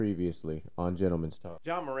Previously on Gentleman's Talk.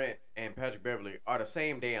 John Morant and Patrick Beverly are the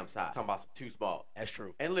same damn size. Talking about some too small. That's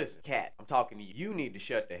true. And listen, Cat, I'm talking to you. You need to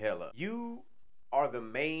shut the hell up. You are the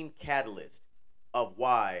main catalyst of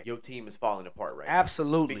why your team is falling apart right now.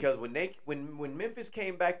 Absolutely. Because when Memphis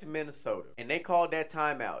came back to Minnesota and they called that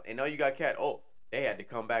timeout, and now you got Cat, they had to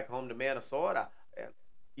come back home to Minnesota.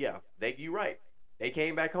 Yeah, you right. They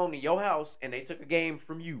came back home to your house and they took a game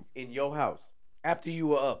from you in your house. After you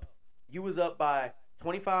were up. You was up by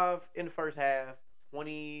 25 in the first half,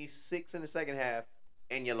 26 in the second half,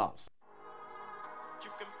 and you lost. You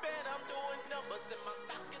can bet I'm doing numbers and my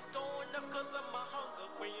stock is going up cause of my hunger.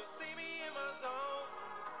 When you see me in my zone,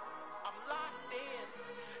 I'm locked in,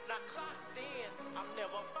 not clocked in. I'm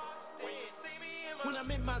never boxed in. When you see me when I'm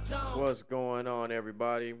in my zone. What's going on,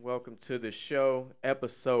 everybody? Welcome to the show,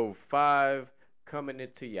 episode 5, coming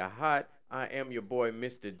into you hot. I am your boy,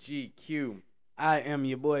 Mr. GQ. I am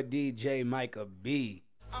your boy DJ Micah B.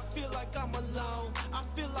 I feel like I'm alone. I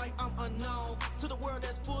feel like I'm unknown to the world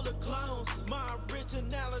that's full of clones. My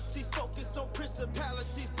originality's focused on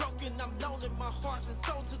principalities broken. I'm loaning my heart and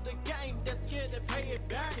soul to the game that's scared to pay it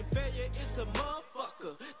back. And failure is a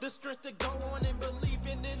motherfucker. The strength to go on and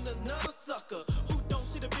believing in another sucker who don't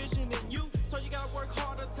see the vision in you. So you gotta work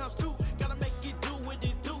harder times two. Gotta make it do what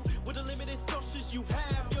it do with the limited sources you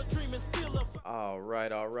have. Your dream is still a All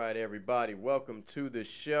right, everybody. Welcome to the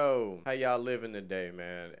show. How y'all living today,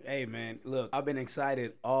 man? Hey, man, look, I've been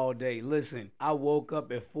excited all day. Listen, I woke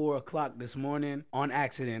up at 4 o'clock this morning on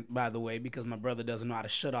accident, by the way, because my brother doesn't know how to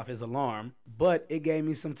shut off his alarm. But it gave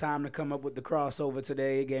me some time to come up with the crossover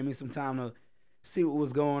today. It gave me some time to see what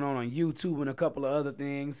was going on YouTube and a couple of other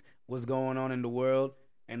things, what's going on in the world.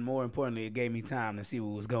 And more importantly, it gave me time to see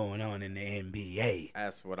what was going on in the NBA.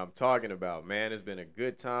 That's what I'm talking about, man. It's been a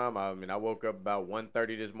good time. I mean, I woke up about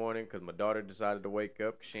 1:30 this morning because my daughter decided to wake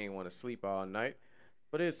up because she didn't want to sleep all night.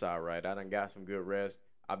 But it's all right. I done got some good rest.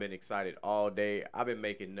 I've been excited all day. I've been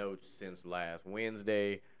making notes since last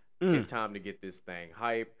Wednesday. It's time to get this thing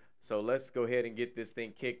hype. So let's go ahead and get this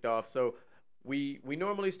thing kicked off. So we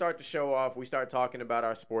normally start the show off. We start talking about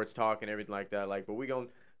our sports talk and everything like that. But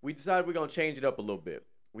we decided we're going to change it up a little bit.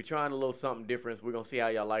 We're trying a little something different. So we're going to see how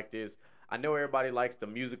y'all like this. I know everybody likes the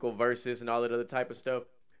musical verses and all that other type of stuff.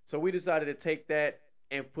 So we decided to take that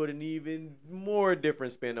and put an even more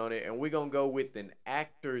different spin on it. And we're going to go with an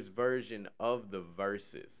actor's version of the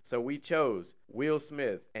verses. So we chose Will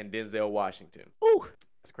Smith and Denzel Washington. Ooh.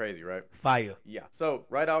 That's crazy, right? Fire. Yeah. So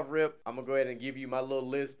right off rip, I'm going to go ahead and give you my little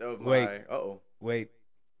list of my... Wait.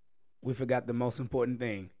 We forgot the most important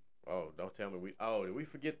thing. Oh, don't tell me did we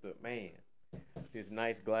forget the... Man. This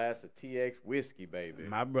nice glass of TX whiskey, baby.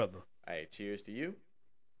 My brother. Hey, cheers to you.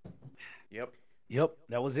 Yep,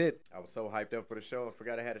 that was it. I was so hyped up for the show, I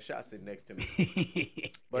forgot I had a shot sitting next to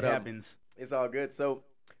me. But it happens. It's all good. So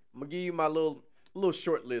I'm gonna give you my little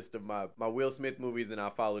short list of my Will Smith movies, and I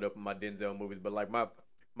followed up with my Denzel movies. But like my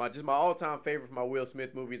all-time favorite for my Will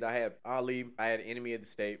Smith movies, I had Ali, I had Enemy of the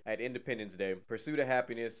State, I had Independence Day, Pursuit of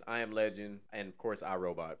Happiness, I Am Legend, and of course I,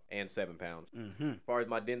 Robot, and 7 Pounds. As far as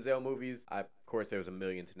my Denzel movies, of course there was a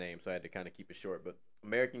million to name, so I had to kind of keep it short. But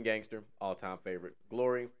American Gangster, all-time favorite,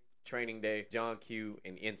 Glory, Training Day, John Q,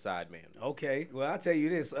 and Inside Man. Okay, well I'll tell you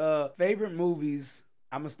this, favorite movies.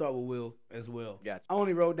 I'm going to start with Will as well. Gotcha. I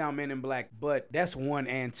only wrote down Men in Black, but that's 1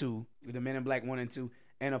 and 2, the Men in Black 1 and 2.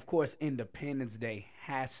 And, of course, Independence Day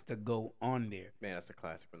has to go on there. Man, that's a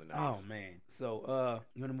classic from the 90s. Oh, man. So,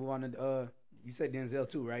 you want to move on to, you said Denzel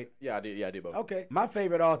too, right? Yeah, I did both. Okay. My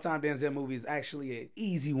favorite all-time Denzel movie is actually an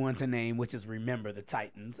easy one to name, which is Remember the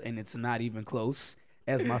Titans. And it's not even close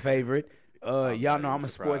as my favorite. Y'all know I'm a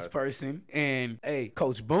sports person. And, hey,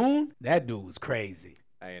 Coach Boone, that dude was crazy.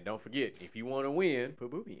 Hey, and don't forget, if you want to win,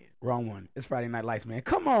 put Booby in. Wrong one. It's Friday Night Lights, man.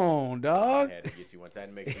 Come on, dog. I had to get you one time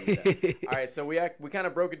to make sure you All right, so we kind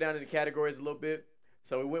of broke it down into categories a little bit.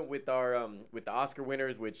 So we went with our with the Oscar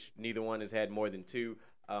winners, which neither one has had more than 2.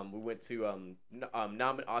 We went to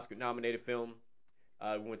Oscar nominated film.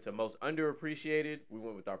 We went to most underappreciated. We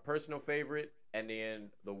went with our personal favorite, and then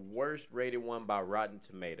the worst rated one by Rotten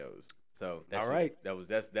Tomatoes. So that's all right.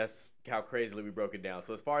 That's how crazily we broke it down.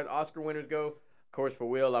 So as far as Oscar winners go. Of course, for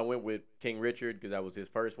Will, I went with King Richard because that was his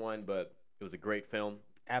first one, but it was a great film.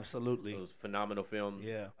 Absolutely. It was a phenomenal film.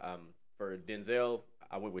 Yeah. For Denzel,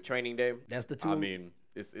 I went with Training Day. That's the 2. I mean,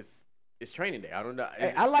 it's Training Day. I don't know.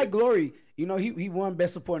 Hey, I like Glory. You know, he won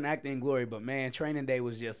Best Supporting Actor in Glory, but man, Training Day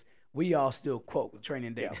was just, we all still quote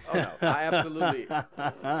Training Day. Yeah. Oh no, I absolutely.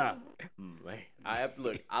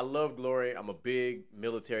 Look, I love Glory. I'm a big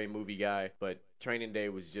military movie guy, but Training Day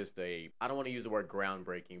was just I don't want to use the word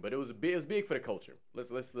groundbreaking, but it was big for the culture. Let's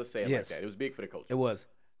say it like that. It was big for the culture. It was.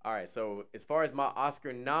 All right, so as far as my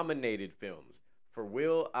Oscar nominated films, for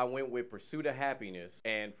Will, I went with Pursuit of Happiness,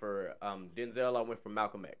 and for Denzel, I went for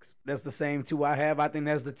Malcolm X. That's the same two I have. I think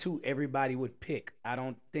that's the two everybody would pick. I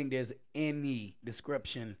don't think there's any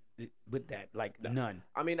description with that, like none.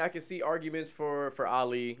 I mean, I can see arguments for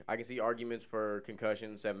Ali. I can see arguments for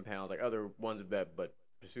Concussion, 7 pounds, like other ones of that. But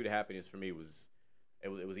Pursuit of Happiness for me was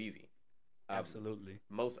easy. Absolutely.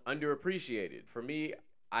 Most underappreciated for me,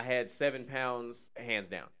 I had 7 pounds hands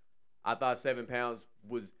down. I thought 7 pounds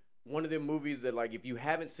was one of them movies that, like, if you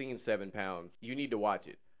haven't seen 7 pounds, you need to watch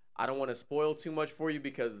it. I don't want to spoil too much for you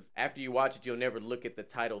because after you watch it, you'll never look at the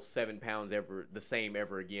title 7 pounds ever the same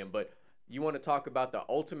ever again. But you want to talk about the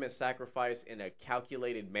ultimate sacrifice in a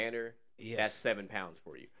calculated manner? Yes. That's 7 pounds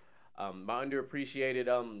for you. My underappreciated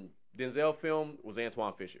Denzel film was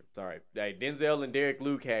Antoine Fisher. Sorry, Denzel and Derek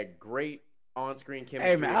Luke had great on-screen chemistry.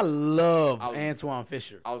 Hey man, I love Antoine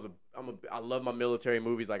Fisher. I love my military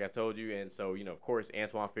movies, like I told you, and so of course,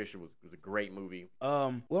 Antoine Fisher was a great movie.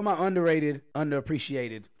 Well, my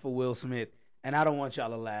underappreciated for Will Smith, and I don't want y'all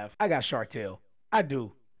to laugh. I got Shark Tale. I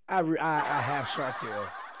do. I have Shark Tale.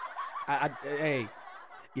 Hey,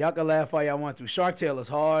 y'all can laugh all y'all want to. Shark Tale is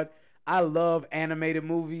hard. I love animated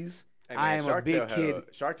movies. Hey man, I am a big kid.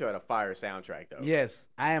 Shark Tale had a fire soundtrack, though. Yes,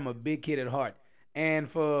 I am a big kid at heart. And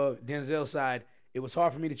for Denzel's side, it was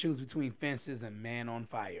hard for me to choose between Fences and Man on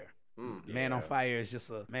Fire. Man on Fire is just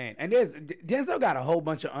a man. And Denzel got a whole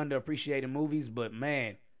bunch of underappreciated movies, but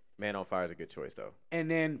man. Man on Fire is a good choice, though.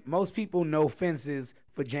 And then most people know Fences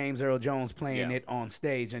for James Earl Jones playing it on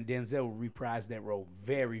stage, and Denzel reprised that role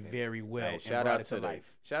very, very well. Hey, and shout brought out it to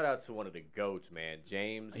life. Shout out to one of the GOATs, man,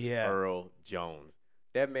 James Earl Jones.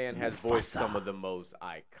 That man has voiced some of the most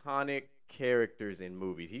iconic characters in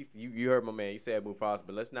movies. You heard my man. He said Mufasa,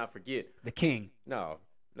 but let's not forget the King. No,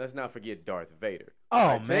 let's not forget Darth Vader.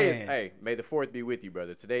 Oh man! Hey, may the 4th be with you,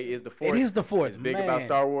 brother. Today is the 4th. It is the 4th. It's big man. about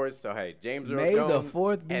Star Wars. So hey, James Earl May Jones the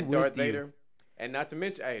 4th be and with Darth you. Vader, and not to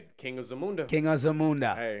mention, hey, King of Zamunda. King of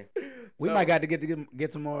Zamunda. Hey, we might got to get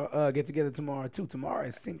together tomorrow too. Tomorrow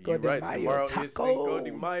is Cinco de Mayo. Tomorrow tacos. is Cinco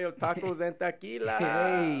de Mayo, tacos and tequila.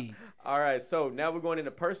 Hey. All right, so now we're going into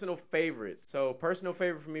personal favorites. So personal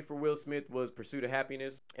favorite for me for Will Smith was Pursuit of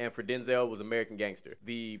Happiness, and for Denzel was American Gangster.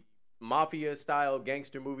 The mafia style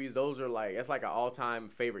gangster movies, those are that's like an all-time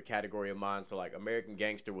favorite category of mine. So like American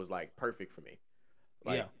Gangster was like perfect for me.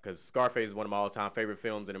 Because Scarface is one of my all-time favorite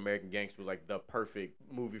films, and American Gangster was like the perfect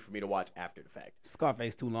movie for me to watch after the fact.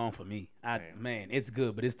 Scarface too long for me. Man, it's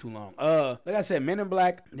good, but it's too long. Like I said, Men in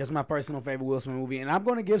Black, that's my personal favorite Will Smith movie, and I'm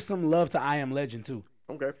gonna give some love to I Am Legend too.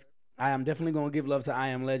 Okay. I am definitely gonna give love to I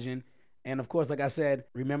Am Legend, and of course, like I said,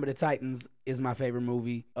 Remember the Titans is my favorite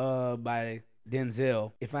movie. By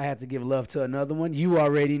Denzel. If I had to give love to another one, you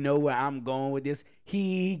already know where I'm going with this.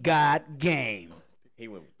 He Got Game. He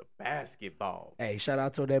went with the basketball. Hey, shout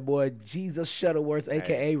out to that boy Jesus Shuttleworth,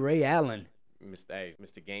 aka Ray Allen.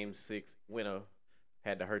 Mr. Game 6 winner.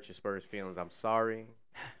 Had to hurt your Spurs feelings. I'm sorry.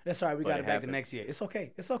 That's all right. We got it back the next year. It's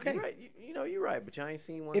okay. It's okay. You're right. You're right, but y'all ain't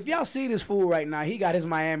seen one. If y'all see this fool right now, he got his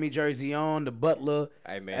Miami jersey on, the Butler.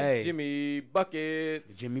 Hey, man. Jimmy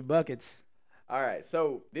Buckets. Jimmy Buckets. All right,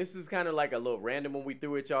 so this is kind of like a little random one we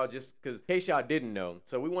threw at y'all just because, in case y'all didn't know.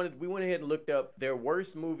 So we went ahead and looked up their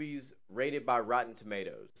worst movies rated by Rotten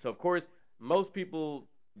Tomatoes. So, of course, most people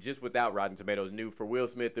just without Rotten Tomatoes knew for Will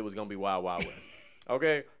Smith it was going to be Wild Wild West.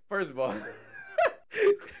 Okay? First of all...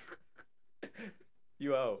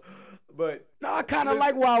 You owe. But no, I kind of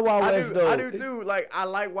like Wild Wild West though. I do too. Like I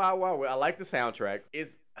like Wild Wild West. I like the soundtrack.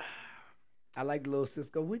 I like the little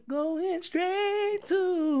Cisco. We're going straight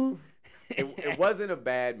to. It wasn't a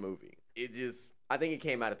bad movie. I think it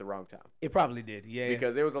came out at the wrong time. It probably did, yeah.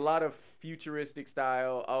 Because there was a lot of futuristic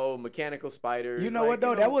style. Mechanical spiders. You know what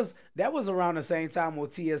though? That was around the same time when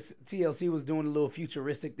TLC was doing the little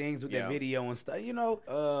futuristic things with their video and stuff.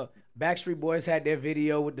 Backstreet Boys had their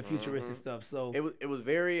video with the futuristic stuff. So it was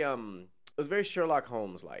very Sherlock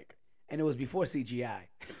Holmes like. And it was before CGI.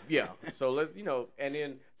 Yeah. So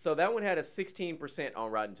so that one had a 16%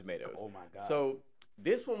 on Rotten Tomatoes. Oh my God. So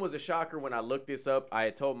this one was a shocker when I looked this up. I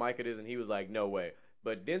had told Micah this, and he was like, no way.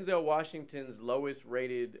 But Denzel Washington's lowest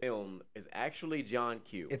rated film is actually John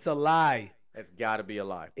Q. It's a lie. It's got to be a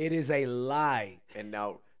lie. It is a lie. And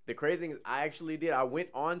now, the crazy thing is, I went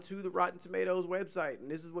onto the Rotten Tomatoes website, and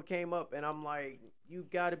this is what came up, and I'm like, you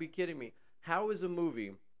got to be kidding me. How is a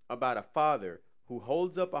movie about a father who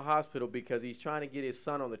holds up a hospital because he's trying to get his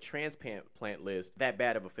son on the transplant list that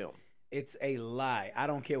bad of a film? It's a lie. I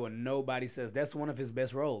don't care what nobody says. That's one of his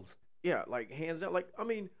best roles. Yeah, like hands down. Like, I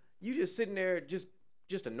mean, you just sitting there, just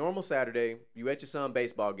a normal Saturday. You at your son's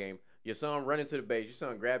baseball game. Your son run into the base. Your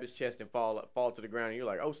son grab his chest and fall to the ground. And you're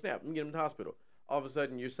like, oh snap, let me get him to the hospital. All of a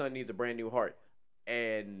sudden, your son needs a brand new heart,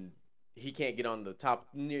 and he can't get on the top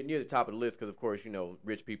near the top of the list because, of course,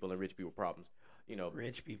 rich people and rich people problems.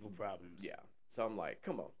 Rich people problems. Yeah. So I'm like,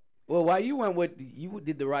 come on. Well, while you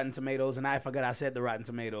did the Rotten Tomatoes, and I forgot I said the Rotten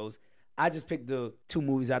Tomatoes, I just picked the 2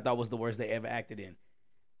 movies I thought was the worst they ever acted in.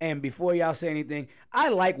 And before y'all say anything, I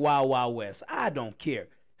like Wild Wild West. I don't care.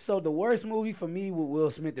 So the worst movie for me with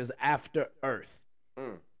Will Smith is After Earth.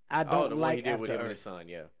 I don't the like one he did After with him Earth. and his son,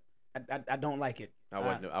 yeah. I don't like it.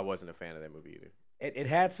 I wasn't a fan of that movie either. It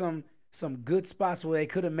had some good spots where they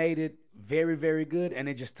could have made it very, very good, and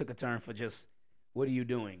it just took a turn for just, what are you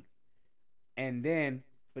doing? And then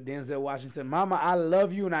for Denzel Washington, Mama, I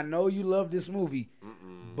love you, and I know you love this movie,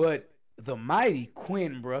 but the Mighty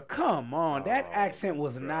Quinn, bro, come on, that accent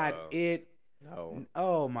was not it. No.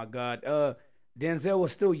 Oh my God. Denzel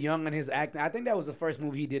was still young in his acting. I think that was the first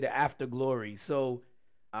movie he did after Glory. So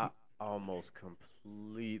I almost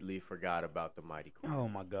completely forgot about the Mighty Quinn. oh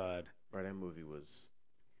my God, Bro, that movie was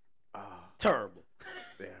terrible.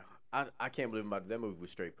 Yeah. I can't believe that movie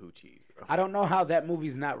was straight poo cheese, bro. I don't know how that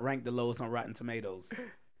movie's not ranked the lowest on Rotten Tomatoes.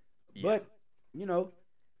 Yeah. But,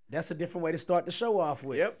 that's a different way to start the show off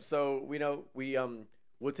with. Yep. So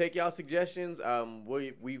we'll take y'all suggestions.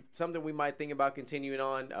 We something we might think about continuing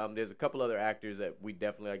on. There's a couple other actors that we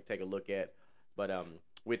definitely like to take a look at. But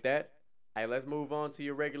with that, hey, let's move on to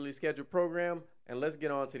your regularly scheduled program, and let's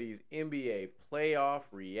get on to these NBA playoff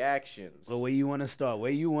reactions. Well, where you want to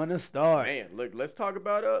start? Man, look, let's talk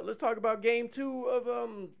about Game 2 of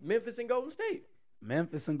Memphis and Golden State.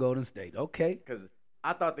 Memphis and Golden State. Okay. Because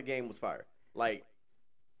I thought the game was fire. Like,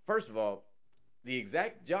 first of all,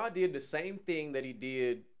 Ja did the same thing that he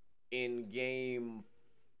did in game,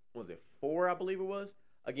 4, I believe it was,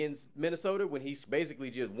 against Minnesota, when he basically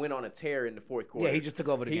just went on a tear in the fourth quarter. Yeah, he just took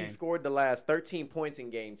over the game. He scored the last 13 points in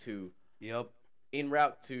game 2. Yep. En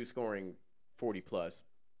route to scoring 40-plus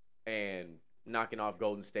and knocking off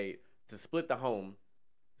Golden State to split the home.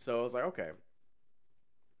 So I was like, okay,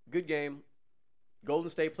 good game. Golden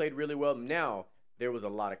State played really well. Now, there was a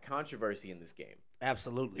lot of controversy in this game.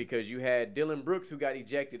 Absolutely. Because you had Dylan Brooks, who got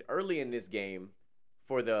ejected early in this game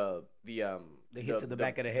for the hit to the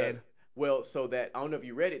back of the head. So that, I don't know if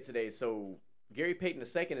you read it today, so Gary Payton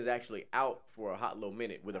II is actually out for a hot little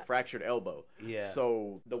minute with a fractured elbow. Yeah.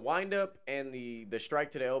 So the windup and the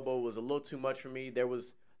strike to the elbow was a little too much for me.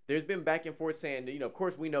 There's been back and forth saying, of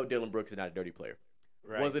course we know Dylan Brooks is not a dirty player.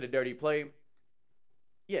 Right. Was it a dirty play?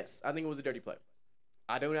 Yes, I think it was a dirty play.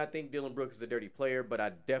 I do not think Dylan Brooks is a dirty player, but I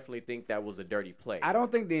definitely think that was a dirty play. I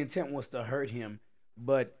don't think the intent was to hurt him,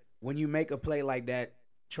 but when you make a play like that,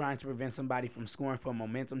 trying to prevent somebody from scoring for a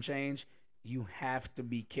momentum change, you have to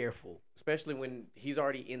be careful. Especially when he's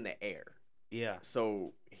already in the air. Yeah.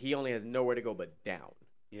 So he only has nowhere to go but down.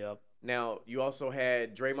 Yep. Now, you also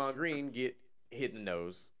had Draymond Green get hit in the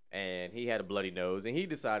nose, and he had a bloody nose, and he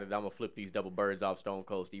decided, I'm going to flip these double birds off Stone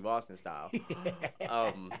Cold Steve Austin style.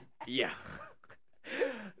 Yeah.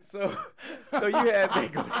 So you had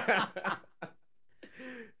that go down.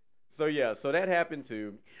 So that happened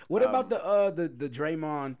too. What about the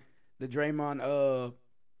Draymond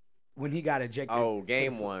when he got ejected? Oh,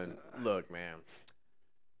 game 1. Look, man.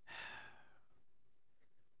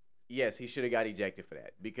 Yes, he should have got ejected for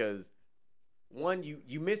that because one,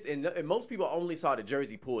 you missed, and most people only saw the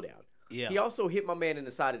jersey pull down. Yeah. He also hit my man in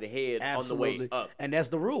the side of the head Absolutely. on the way up. And that's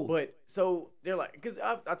the rule. But so they're like, because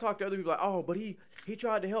I talked to other people like, oh, but he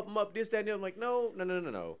tried to help him up, this, that, and the other. I'm like,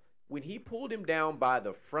 no. When he pulled him down by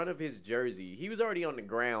the front of his jersey, he was already on the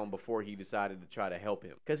ground before he decided to try to help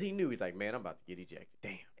him. Because he knew, he's like, man, I'm about to get ejected.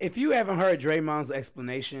 Damn. If you haven't heard Draymond's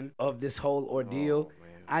explanation of this whole ordeal,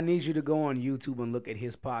 I need you to go on YouTube and look at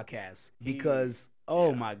his podcast. Because,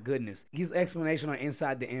 my goodness, his explanation on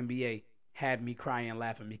Inside the NBA had me crying and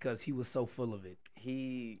laughing because he was so full of it.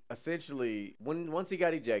 He essentially, once he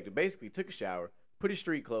got ejected, basically took a shower, put his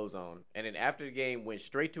street clothes on, and then after the game went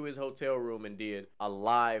straight to his hotel room and did a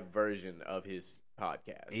live version of his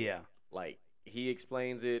podcast. Yeah. Like, he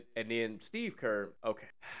explains it, and then Steve Kerr, okay,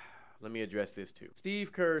 let me address this too.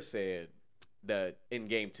 Steve Kerr said that in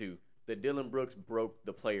game 2, that Dylan Brooks broke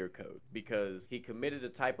the player code because he committed a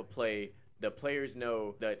type of play the players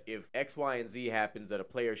know that if X, Y, and Z happens, that a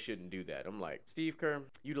player shouldn't do that. I'm like, Steve Kerr,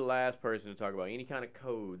 you the last person to talk about any kind of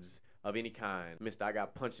codes of any kind. Mister, I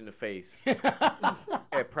got punched in the face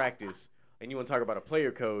at practice, and you want to talk about a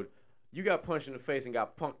player code? You got punched in the face and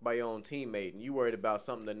got punked by your own teammate, and you worried about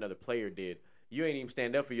something that another player did. you ain't even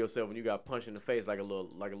stand up for yourself when you got punched in the face like a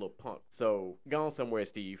little punk. So go on somewhere,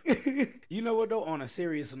 Steve. You know what though? On a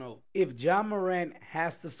serious note, if John Morant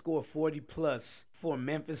has to score 40 plus for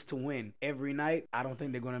Memphis to win every night, I don't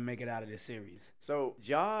think they're gonna make it out of this series. So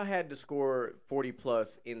Ja had to score 40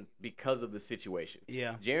 plus because of the situation.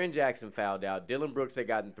 Yeah. Jaren Jackson fouled out. Dylan Brooks had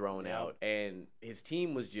gotten thrown out, and his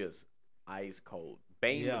team was just ice cold.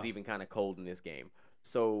 Bane was even kind of cold in this game.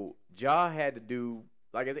 So Ja had to do,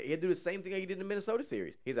 like I said, he had to do the same thing that he did in the Minnesota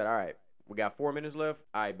series. He's like, all right, we got 4 minutes left.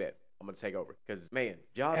 I bet I'm going to take over. Because, man,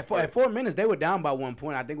 at 4 minutes, they were down by 1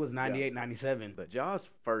 point. I think it was 98-97. But Ja's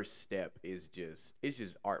first step is just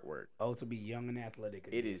artwork. Oh, to be young and athletic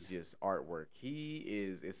again. It is just artwork. He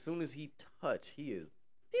is, as soon as he touch, he is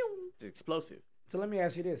explosive. So let me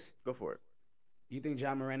ask you this. Go for it. You think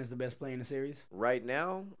John Morant is the best player in the series? Right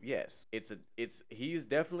now, yes. He is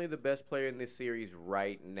definitely the best player in this series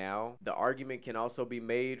right now. The argument can also be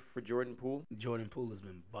made for Jordan Poole. Jordan Poole has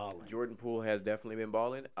been balling. Jordan Poole has definitely been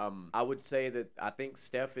balling. I would say that I think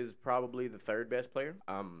Steph is probably the third best player.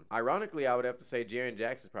 Ironically, I would have to say Jaren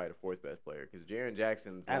Jackson is probably the fourth best player because Jaren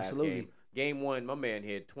Jackson's last game 1, my man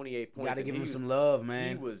had 28 points. Gotta give him some love,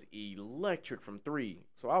 man. He was electric from 3.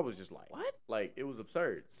 So I was just like, what? Like, it was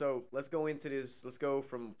absurd. So let's go into this. Let's go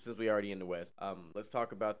from, since we already in the West, let's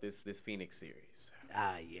talk about this Phoenix series.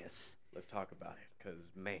 Ah, yes. Let's talk about it. Because,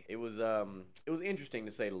 man, it was interesting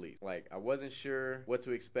to say the least. Like, I wasn't sure what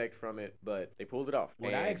to expect from it, but they pulled it off.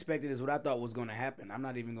 What I expected is what I thought was going to happen. I'm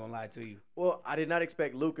not even going to lie to you. Well, I did not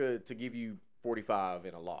expect Luka to give you 45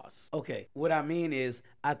 in a loss. Okay, what I mean is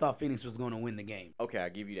I thought Phoenix was going to win the game. Okay, I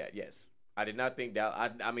give you that, yes. I did not think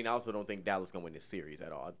Dallas. I mean, I also don't think Dallas going to win this series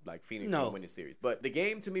at all. Like, Phoenix going to win this series. But the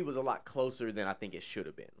game, to me, was a lot closer than I think it should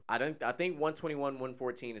have been. I think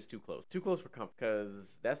 121-114 is too close. Too close for comfort.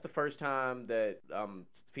 Because that's the first time that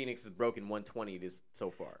Phoenix has broken 120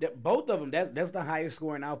 so far. Both of them, that's the highest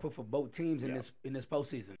scoring output for both teams in this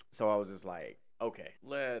postseason. So I was just like, okay,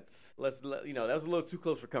 let's that was a little too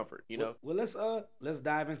close for comfort, Well, let's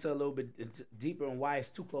dive into a little bit deeper on why it's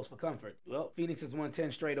too close for comfort. Well, Phoenix has won 10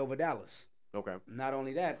 straight over Dallas. Okay. Not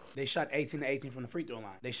only that, they shot 18-18 from the free throw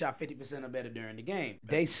line. They shot 50% or better during the game.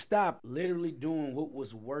 They stopped literally doing what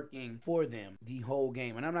was working for them the whole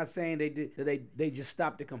game. And I'm not saying they just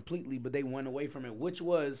stopped it completely, but they went away from it, which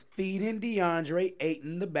was feeding DeAndre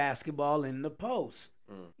Ayton the basketball in the post.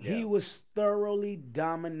 He was thoroughly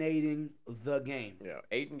dominating the game. Yeah,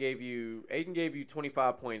 Ayton gave you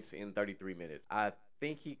 25 points in 33 minutes. I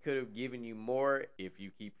think he could have given you more if you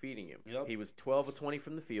keep feeding him. Yep. He was 12 of 20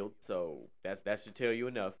 from the field, so that should tell you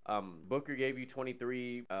enough. Booker gave you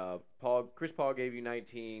 23. Chris Paul gave you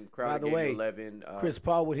 19. Crowder gave you 11. Chris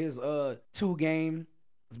Paul with his 2 games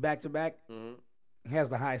back to back has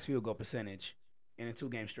the highest field goal percentage in a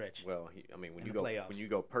 2-game stretch. Well, when you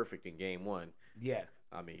go perfect in game 1, yeah.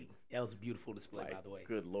 I mean, that was a beautiful display, by the way.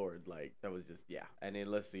 Good Lord, that was just And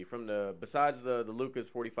then let's see, besides the Luka's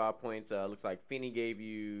 45 points, looks like Finney gave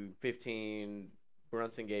you 15,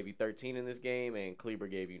 Brunson gave you 13 in this game, and Kleber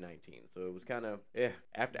gave you 19. So it was kind of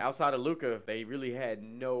outside of Luka, they really had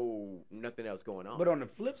nothing else going on. But on the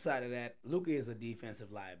flip side of that, Luka is a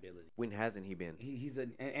defensive liability. When hasn't he been?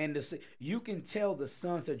 You can tell the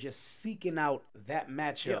Suns are just seeking out that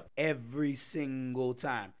matchup every single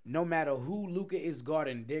time. No matter who Luka is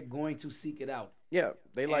guarding, they're going to seek it out. Yeah,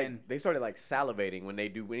 they started salivating when they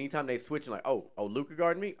do. Anytime they switch, Luka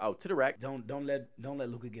guarding me, to the rack. Don't let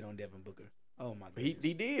Luka get on Devin Booker. Oh my goodness.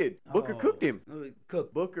 He did. Booker cooked him.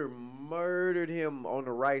 Booker murdered him on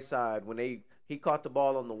the right side when he caught the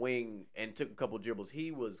ball on the wing and took a couple dribbles.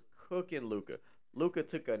 He was cooking Luka. Luka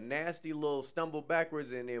took a nasty little stumble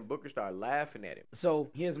backwards, and then Booker started laughing at him.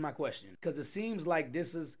 So here's my question, because it seems like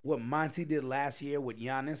this is what Monty did last year with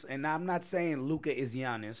Giannis, and I'm not saying Luka is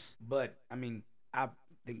Giannis, but I mean I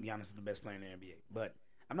think Giannis is the best player in the NBA. But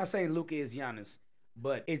I'm not saying Luka is Giannis.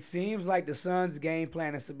 But it seems like the Suns' game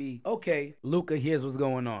plan is to be, okay, Luka, here's what's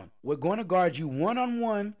going on. We're going to guard you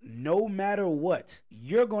one-on-one no matter what.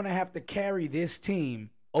 You're going to have to carry this team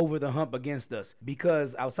over the hump against us,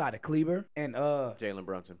 because outside of Kleber and Jalen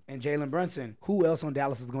Brunson, who else on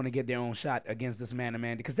Dallas is going to get their own shot against this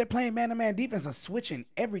man-to-man? Because they're playing man-to-man defense and switching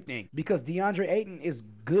everything, because DeAndre Ayton is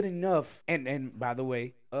good enough. And by the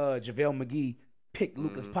way, JaVale McGee picked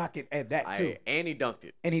Luka's pocket at that too. And he dunked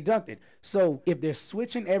it. So if they're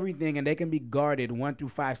switching everything and they can be guarded 1 through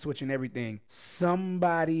 5, switching everything,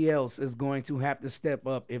 somebody else is going to have to step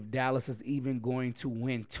up if Dallas is even going to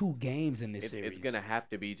win 2 games in this series. It's going to have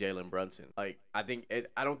to be Jalen Brunson. I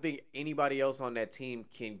don't think anybody else on that team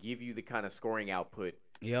can give you the kind of scoring output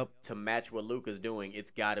Yep. to match what Luka's doing,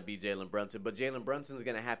 it's got to be Jalen Brunson. But Jalen Brunson's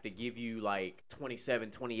going to have to give you like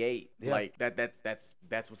 27, 28. Yeah. Like that's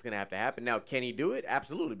what's going to have to happen. Now, can he do it?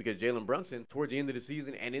 Absolutely, because Jalen Brunson towards the end of the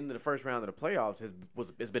season and into the first round of the playoffs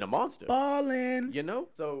has been a monster. Ballin'. You know?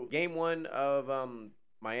 So, game 1 of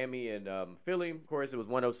Miami and Philly, of course, it was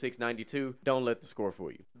 106-92. Don't let the score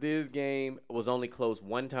fool you. This game was only close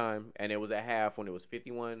one time, and it was at half when it was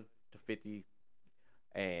 51-50.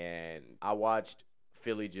 And I watched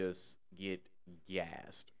Philly just get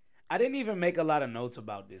gassed. I didn't even make a lot of notes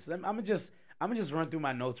about this. I'm gonna just run through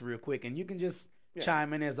my notes real quick, and you can just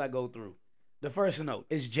chime in as I go through. The first note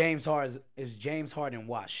is James Harden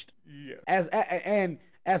washed. Yeah. As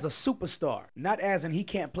a superstar, not as in he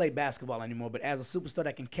can't play basketball anymore, but as a superstar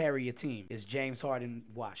that can carry a team, is James Harden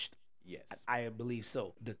washed? Yes. I believe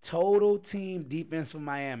so. The total team defense for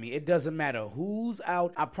Miami, it doesn't matter who's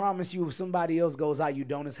out. I promise you, if somebody else goes out,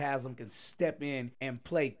 Udonis Haslem can step in and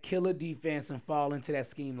play killer defense and fall into that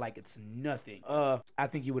scheme like it's nothing. I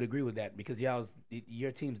think you would agree with that because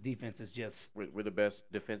your team's defense is just... We're the best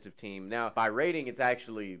defensive team. Now, by rating, it's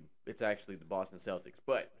actually the Boston Celtics.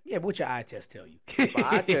 But yeah, what your eye test tell you?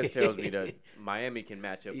 my eye test tells me that Miami can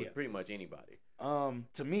match up with pretty much anybody.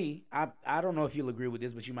 To me, I don't know if you'll agree with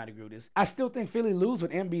this, but you might agree with this. I still think Philly lose with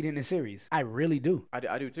Embiid in the series. I really do.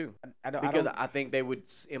 I do too. Because I think they would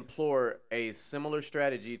implore a similar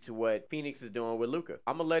strategy to what Phoenix is doing with Luka.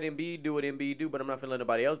 I'm gonna let Embiid do what Embiid do, but I'm not gonna let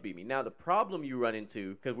nobody else beat me. Now the problem you run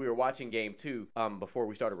into, because we were watching Game 2 before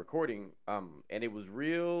we started recording, and it was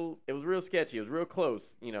real sketchy. It was real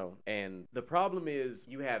close, you know. And the problem is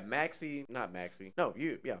you have Maxey, you have Maxey.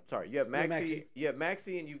 You have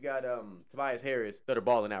Maxey, and you've got Tobias Harris that are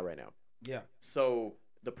balling out right now. Yeah. So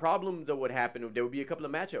the problem that would happen, there would be a couple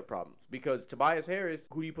of matchup problems because Tobias Harris,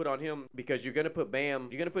 who do you put on him? Because you're gonna put Bam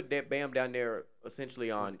down there essentially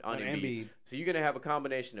on Embiid. So you're gonna have a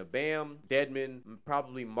combination of Bam, Dedmon,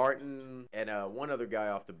 probably Martin, and one other guy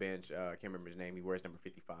off the bench. I can't remember his name. He wears number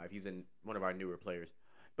 55. He's in one of our newer players.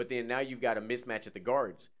 But then now you've got a mismatch at the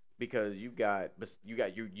guards because you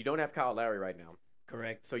don't have Kyle Lowry right now.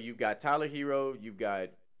 Correct. So you've got Tyler Hero, you've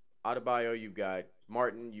got Adebayo, you've got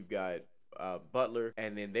Martin, you've got Butler,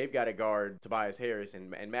 and then they've got to guard Tobias Harris and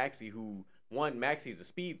Maxey, who one, Maxey's a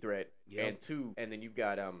speed threat, and two, and then you've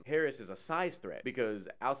got Harris is a size threat because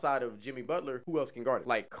outside of Jimmy Butler, who else can guard him?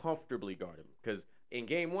 Like comfortably guard him because in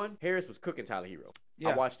Game 1, Harris was cooking Tyler Hero.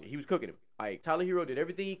 Yeah. I watched it. He was cooking him. Like Tyler Hero did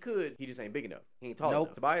everything he could. He just ain't big enough. He ain't tall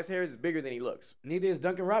enough. Tobias Harris is bigger than he looks. Neither is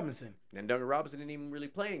Duncan Robinson. And Duncan Robinson didn't even really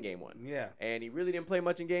play in Game 1. Yeah. And he really didn't play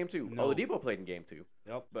much in Game 2. No. Oladipo played in Game 2.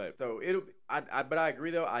 Yep. But so but I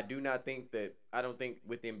agree though. I don't think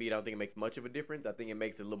with Embiid, I don't think it makes much of a difference. I think it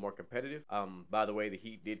makes it a little more competitive. By the way, the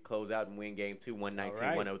Heat did close out and win Game 2,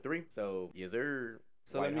 119-103. So yes, sir.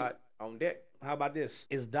 So white hot on deck. How about this?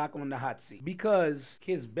 Is Doc on the hot seat? Because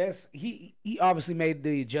his best, he obviously made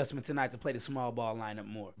the adjustment tonight to play the small ball lineup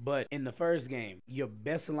more. But in the first game, your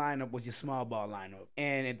best lineup was your small ball lineup.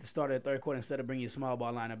 And at the start of the third quarter, instead of bringing your small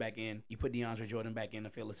ball lineup back in, you put DeAndre Jordan back in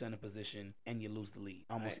to fill the center position, and you lose the lead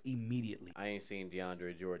almost immediately. I ain't seen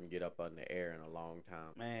DeAndre Jordan get up on the air in a long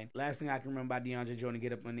time. Man, last thing I can remember about DeAndre Jordan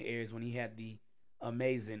get up on the air is when he had the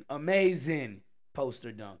amazing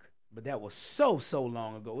poster dunk. But that was so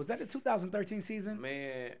long ago. Was that the 2013 season?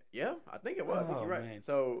 Man, yeah, I think it was. I think you're right. Man.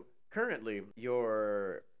 So currently,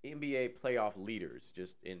 your NBA playoff leaders,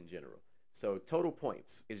 just in general. So total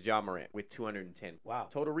points is Ja Morant with 210. Wow.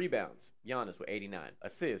 Total rebounds, Giannis with 89.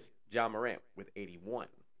 Assists, Ja Morant with 81.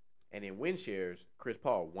 And in win shares, Chris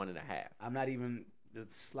Paul 1.5. I'm not even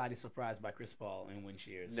slightly surprised by Chris Paul in win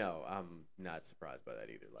shares. No, I'm not surprised by that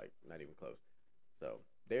either. Like, not even close. So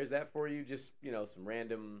there's that for you. Just, some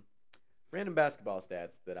random basketball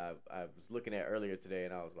stats that I was looking at earlier today,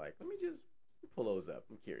 and I was like, let me just pull those up.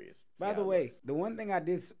 I'm curious. By the way, the one thing I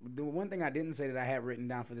didn't say that I had written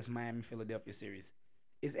down for this Miami-Philadelphia series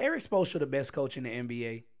is Eric Spoelstra the best coach in the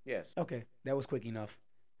NBA? Yes. Okay, that was quick enough.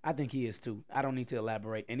 I think he is too. I don't need to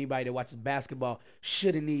elaborate. Anybody that watches basketball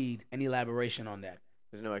shouldn't need an elaboration on that.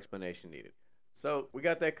 There's no explanation needed. So we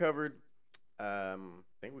got that covered. I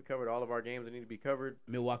think we covered all of our games that need to be covered.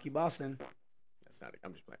 Milwaukee, Boston. That's not it.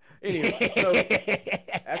 I'm just playing. Anyway, so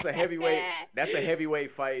that's a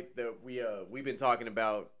heavyweight fight that we've been talking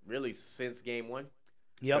about really since Game 1.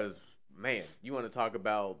 Yep. Because man, you want to talk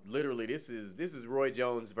about literally this is Roy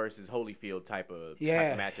Jones versus Holyfield type of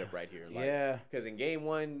matchup right here. Like, yeah. Because in Game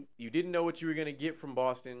 1, you didn't know what you were gonna get from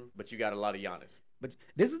Boston, but you got a lot of Giannis. But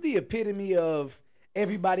this is the epitome of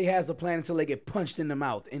everybody has a plan until they get punched in the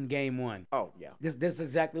mouth in Game 1. Oh, yeah. This is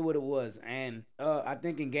exactly what it was. And I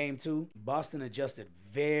think in Game 2, Boston adjusted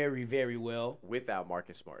very, very well. Without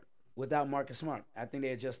Marcus Smart. without Marcus Smart. I think they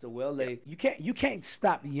adjusted well. Yeah. You can't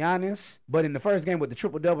stop Giannis, but in the first game with the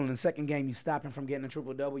triple double, in the second game you stop him from getting a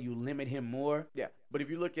triple double. You limit him more. Yeah, but if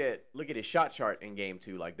you look at his shot chart in game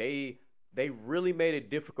 2, like they really made it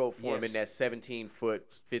difficult for him in that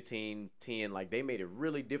 17-foot, 15-10. Like they made it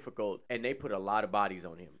really difficult, and they put a lot of bodies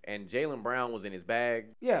on him. And Jaylen Brown was in his bag.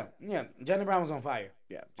 Yeah. Jaylen Brown was on fire.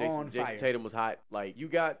 Yeah, Jason Tatum was hot. Like you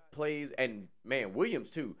got plays, and man, Williams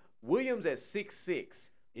too. Williams at 6'6"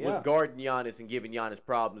 was guarding Giannis and giving Giannis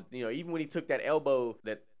problems. You know, even when he took that elbow,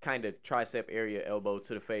 that kind of tricep area elbow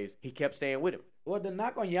to the face, he kept staying with him. Well, the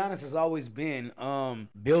knock on Giannis has always been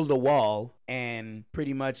build a wall and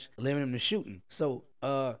pretty much limit him to shooting. So,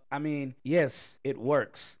 I mean, yes, it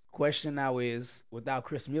works. Question now is, without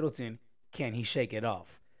Chris Middleton, can he shake it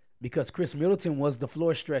off? Because Chris Middleton was the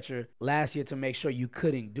floor stretcher last year to make sure you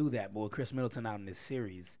couldn't do that. But with Chris Middleton out in this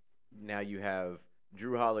series, now you have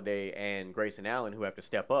Drew Holiday and Grayson Allen who have to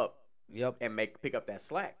step up and pick up that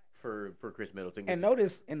slack for Chris Middleton. And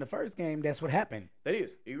notice in the first game, that's what happened. That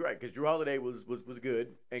is. You're right, because Drew Holiday was good.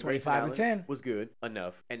 And 25 and 10. Was good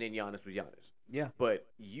enough. And then Giannis was Giannis. Yeah. But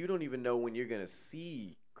you don't even know when you're going to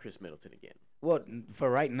see Chris Middleton again. Well,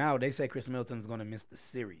 for right now, they say Chris Middleton's going to miss the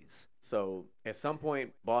series. So at some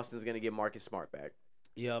point, Boston's going to get Marcus Smart back.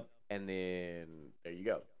 Yep. And then there you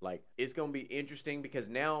go. Like, it's going to be interesting because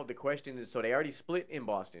now the question is, so they already split in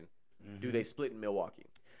Boston. Mm-hmm. Do they split in Milwaukee?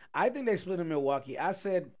 I think they split in Milwaukee. I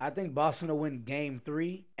think Boston will win game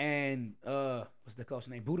 3, and what's the coach's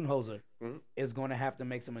name? Budenholzer is going to have to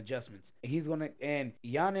make some adjustments. And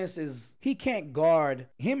Giannis he can't guard,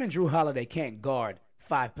 him and Drew Holiday can't guard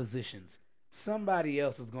 5 positions. Somebody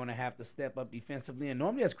else is going to have to step up defensively, and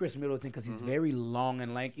normally that's Chris Middleton because he's very long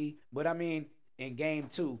and lanky. But I mean, in game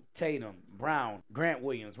 2, Tatum, Brown, Grant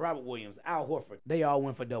Williams, Robert Williams, Al Horford, they all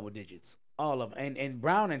went for double digits. All of them. And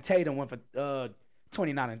Brown and Tatum went for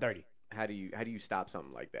 29 and 30. How do you stop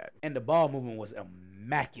something like that? And the ball movement was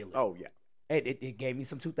immaculate. Oh, yeah. It gave me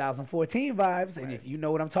some 2014 vibes, and if you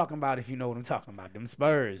know what I'm talking about, them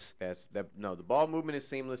Spurs. The ball movement is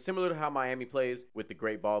seamless, similar to how Miami plays with the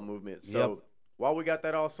great ball movement. So while we got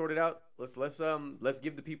that all sorted out, let's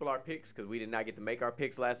give the people our picks because we did not get to make our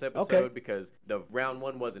picks last episode because the round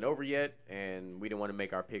 1 wasn't over yet, and we didn't want to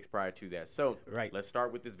make our picks prior to that. So let's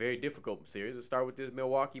start with this very difficult series. Let's start with this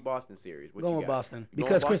Milwaukee-Boston series. Going with Boston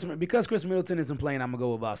because Chris Middleton isn't playing. I'm gonna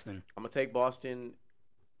go with Boston. I'm gonna take Boston.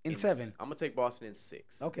 In 7. I'm going to take Boston in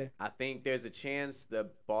 6. Okay. I think there's a chance that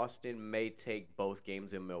Boston may take both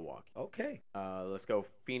games in Milwaukee. Okay. Let's go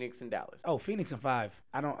Phoenix and Dallas. Oh, Phoenix in 5.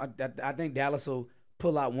 I think Dallas will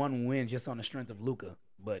pull out one win just on the strength of Luka.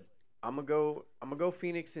 But I'm going to go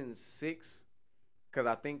Phoenix in 6 cuz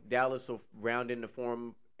I think Dallas will round into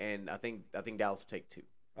form, and I think Dallas will take 2.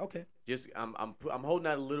 Okay. Just I'm holding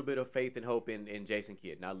out a little bit of faith and hope in Jason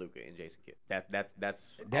Kidd, not Luka, in Jason Kidd. That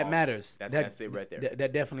matters. That's it right there.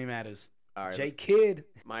 That definitely matters. All right, J Kidd.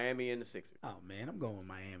 Miami and the Sixers. Oh man, I'm going with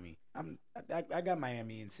Miami. I got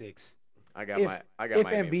Miami in 6. I got if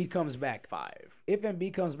Miami Embiid comes back 5. If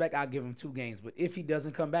Embiid comes back, I'll give him 2 games. But if he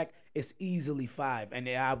doesn't come back, it's easily 5, and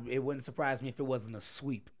it wouldn't surprise me if it wasn't a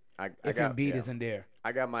sweep. If Embiid isn't there,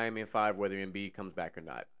 I got Miami in 5, whether Embiid comes back or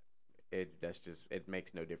not. It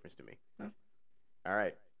makes no difference to me. Huh? All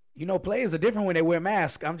right. You know, players are different when they wear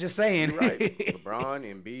masks. I'm just saying. You're right. LeBron,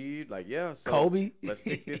 Embiid, so Kobe. Let's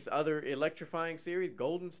pick this other electrifying series,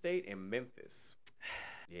 Golden State and Memphis.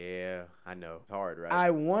 Yeah, I know. It's hard, right?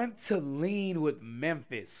 I want to lean with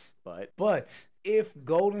Memphis. But if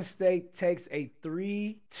Golden State takes a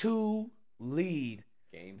 3-2 lead,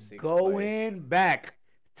 Game 6 going back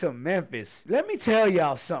to Memphis. Let me tell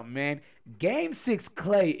y'all something, man. Game 6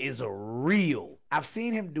 Clay is real. I've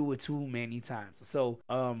seen him do it too many times. So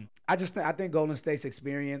I think Golden State's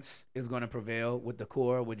experience is going to prevail with the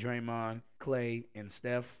core, with Draymond, Clay, and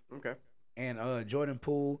Steph. Okay. And Jordan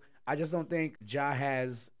Poole. I just don't think Ja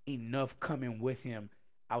has enough coming with him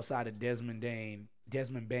outside of Desmond Bain,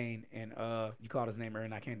 and you called his name earlier,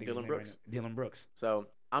 and I can't think of his name right now. Dylan Brooks. So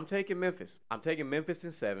I'm taking Memphis. I'm taking Memphis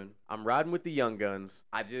in 7. I'm riding with the young guns.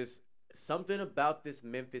 Something about this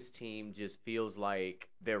Memphis team just feels like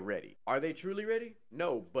they're ready. Are they truly ready?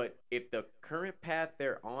 No, but if the current path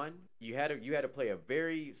they're on, you had to play a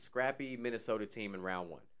very scrappy Minnesota team in round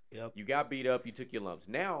 1. Yep. You got beat up, you took your lumps.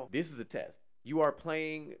 Now, this is a test. You are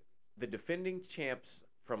playing the defending champs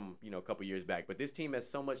from, a couple years back, but this team has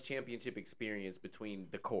so much championship experience between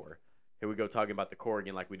the core. Here we go talking about the core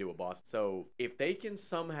again like we do with Boston. So if they can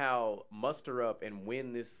somehow muster up and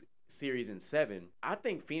win this series in 7, I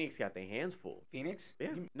think Phoenix got their hands full. Phoenix? Yeah.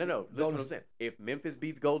 No. Listen what I'm saying. If Memphis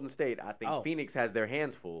beats Golden State, I think Phoenix has their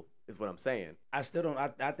hands full, is what I'm saying. I still don't.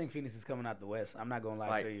 I think Phoenix is coming out the West. I'm not going to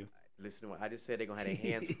lie to you. Listen to what I just said. They're gonna have their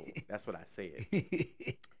hands full. That's what I said.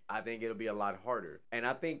 I think it'll be a lot harder, and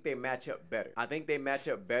I think they match up better. I think they match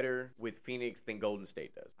up better with Phoenix than Golden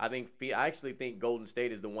State does. I actually think Golden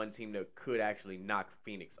State is the one team that could actually knock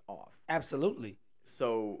Phoenix off. Absolutely.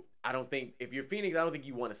 So I don't think if you're Phoenix, I don't think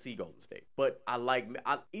you want to see Golden State. But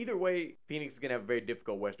either way, Phoenix is gonna have a very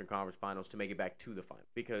difficult Western Conference Finals to make it back to the final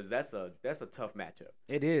because that's a tough matchup.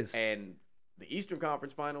 It is. And the Eastern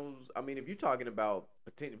Conference Finals, I mean, if you're talking about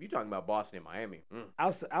Boston and Miami,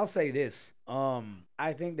 I'll say this.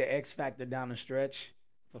 I think the X factor down the stretch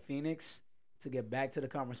for Phoenix to get back to the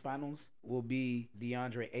conference finals will be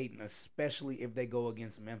DeAndre Ayton, especially if they go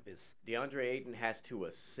against Memphis. DeAndre Ayton has to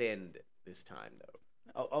ascend this time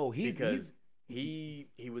though. He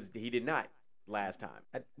did not last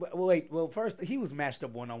time. Well, first he was matched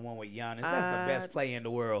up 1-on-1 with Giannis. That's the best player in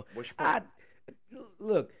the world.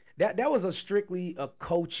 Look, that was strictly a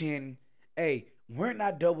coaching. Hey, we're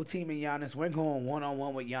not double teaming Giannis. We're going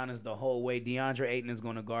 1-on-1 with Giannis the whole way. DeAndre Ayton is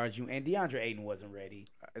going to guard you, and DeAndre Ayton wasn't ready.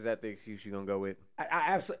 Is that the excuse you're gonna go with?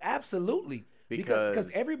 Absolutely.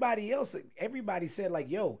 Because everybody said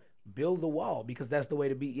like, yo, build the wall because that's the way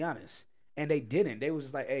to beat Giannis. And they didn't. They was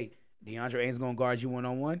just like, hey, DeAndre Ayton's going to guard you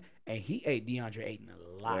 1-on-1. And he ate DeAndre Ayton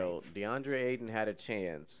alive. Well, DeAndre Ayton had a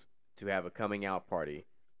chance to have a coming out party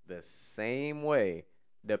the same way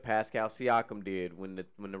that Pascal Siakam did when the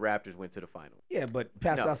Raptors went to the final. Yeah, but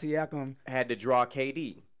Pascal Siakam had to draw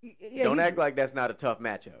KD. Don't act like that's not a tough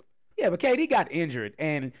matchup. Yeah, but KD got injured.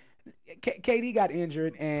 And KD got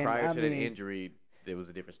injured. And prior to the injury, it was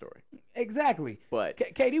a different story. Exactly. But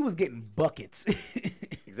KD was getting buckets.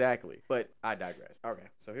 Exactly. But I digress. Okay,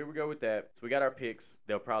 so here we go with that. So we got our picks.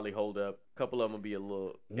 They'll probably hold up. A couple of them will be a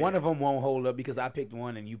little... One of them won't hold up because I picked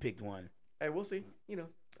one and you picked one. Hey, we'll see.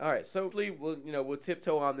 All right, so we'll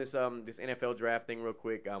tiptoe on this NFL draft thing real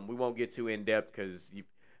quick. We won't get too in depth because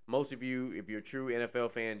most of you, if you're true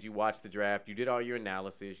NFL fans, you watched the draft, you did all your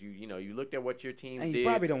analysis, you looked at what your teams and did. You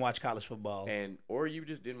probably don't watch college football, or you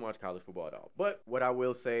just didn't watch college football at all. But what I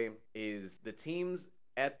will say is the teams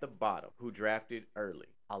at the bottom who drafted early,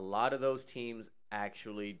 a lot of those teams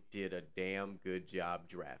actually did a damn good job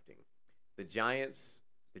drafting. The Giants,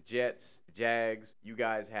 the Jets, the Jags, you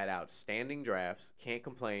guys had outstanding drafts. Can't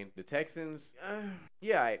complain. The Texans,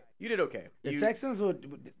 you did okay. The Texans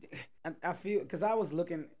would, I feel, because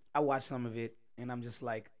I watched some of it, and I'm just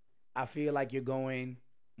like, I feel like you're going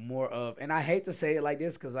more of, and I hate to say it like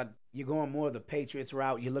this because you're going more of the Patriots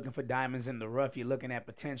route. You're looking for diamonds in the rough. You're looking at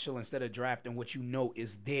potential instead of drafting what you know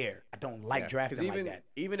is there. I don't like drafting like that.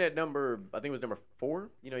 Even at number 4,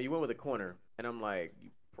 you went with a corner, and I'm like,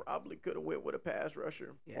 you probably could have went with a pass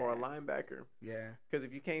rusher or a linebacker. Yeah. Because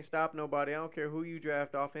if you can't stop nobody, I don't care who you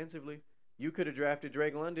draft offensively. You could have drafted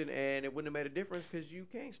Drake London, and it wouldn't have made a difference because you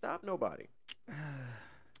can't stop nobody.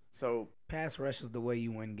 So pass rush is the way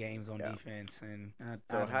you win games on defense. And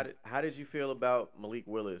how did you feel about Malik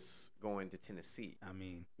Willis going to Tennessee? I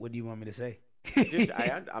mean, what do you want me to say?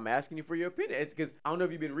 I'm asking you for your opinion. It's because I don't know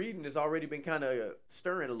if you've been reading. It's already been kind of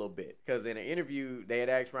stirring a little bit. Because in an interview, they had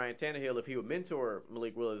asked Ryan Tannehill if he would mentor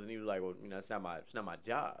Malik Willis, and he was like, "Well, it's not my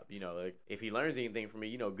job. Like if he learns anything from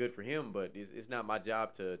me, good for him. But it's not my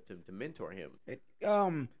job to mentor him."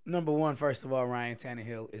 Number one, first of all, Ryan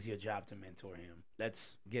Tannehill is your job to mentor him.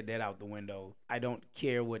 Let's get that out the window. I don't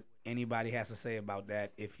care what anybody has to say about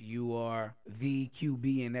that if you are the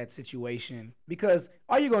QB in that situation, because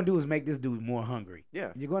all you're going to do is make this dude more hungry.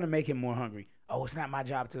 Yeah. You're going to make him more hungry. Oh, it's not my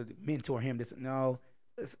job to mentor him. No.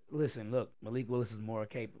 Listen, look, Malik Willis is more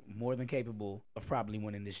than capable of probably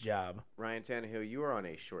winning this job. Ryan Tannehill, you are on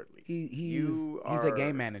a short leash. He's a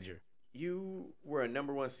game manager. You were a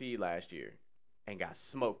number 1 seed last year and got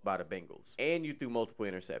smoked by the Bengals, and you threw multiple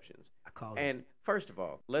interceptions. I called it. And first of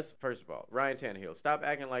all, Ryan Tannehill, stop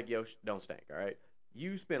acting like yo don't stink. All right,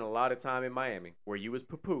 you spent a lot of time in Miami where you was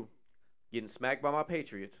poo-poo, getting smacked by my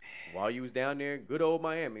Patriots while you was down there in good old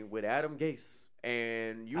Miami with Adam Gase.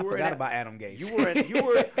 And I forgot about Adam Gase. You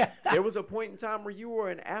were. There was a point in time where you were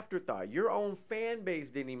an afterthought. Your own fan base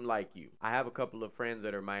didn't even like you. I have a couple of friends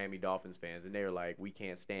that are Miami Dolphins fans, and they're like, we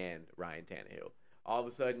can't stand Ryan Tannehill. All of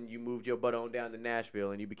a sudden, you moved your butt on down to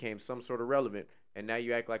Nashville, and you became some sort of relevant, and now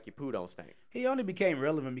you act like your poo don't stink. He only became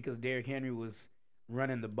relevant because Derrick Henry was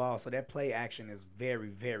running the ball, so that play action is very,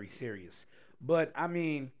 very serious. But I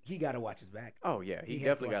mean, he got to watch his back. Oh yeah, he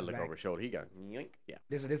definitely got to look over his shoulder. He got yoink. Yeah.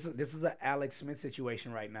 This is an Alex Smith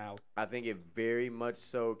situation right now. I think it very much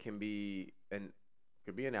so could be an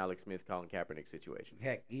Alex Smith, Colin Kaepernick situation.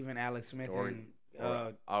 Heck, even Alex Smith and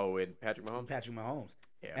Patrick Mahomes. Patrick Mahomes.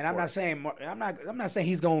 Yeah, and I'm not saying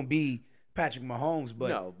he's gonna be Patrick Mahomes, but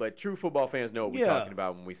no, but true football fans know what we're talking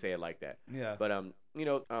about when we say it like that. Yeah. But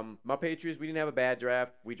my Patriots, we didn't have a bad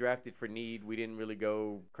draft. We drafted for need. We didn't really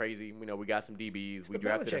go crazy. We got some DBs. It's the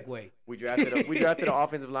Belichick way. We drafted an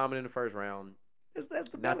offensive lineman in the first round. That's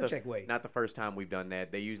the Belichick way. Not the first time we've done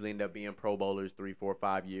that. They usually end up being Pro Bowlers 3, 4,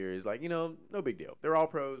 5 years. Like, no big deal. They're all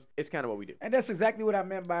pros. It's kind of what we do. And that's exactly what I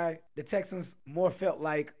meant by the Texans more felt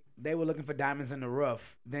like they were looking for diamonds in the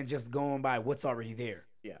rough than just going by what's already there.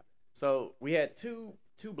 Yeah. So we had two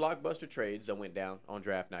blockbuster trades that went down on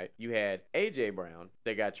draft night. You had A.J. Brown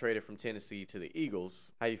that got traded from Tennessee to the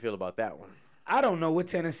Eagles. How you feel about that one? I don't know what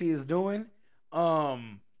Tennessee is doing. I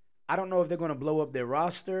don't know if they're going to blow up their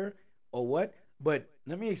roster or what. But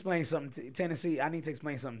let me explain something to Tennessee. I need to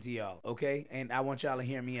explain something to y'all, okay? And I want y'all to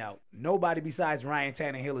hear me out. Nobody besides Ryan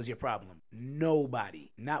Tannehill is your problem.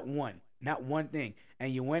 Nobody. Not one. Not one thing.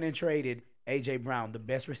 And you went and traded A.J. Brown, the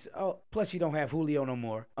best plus you don't have Julio no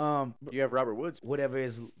more. You have Robert Woods. Whatever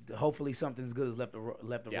is, hopefully something as good as left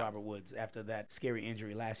of Robert Woods after that scary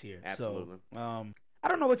injury last year. Absolutely. So, I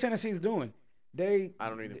don't know what Tennessee's doing. I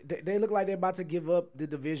don't either. They look like they're about to give up the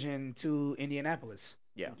division to Indianapolis.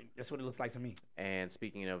 Yeah. That's what it looks like to me. And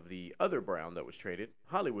speaking of the other Brown that was traded,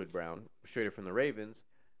 Hollywood Brown was traded from the Ravens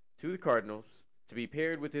to the Cardinals to be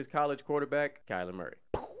paired with his college quarterback, Kyler Murray.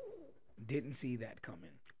 Didn't see that coming.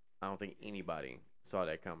 I don't think anybody saw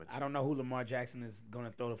that coming. I don't know who Lamar Jackson is going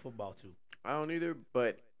to throw the football to. I don't either,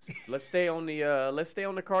 but let's stay on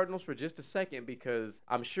the Cardinals for just a second because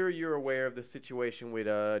I'm sure you're aware of the situation with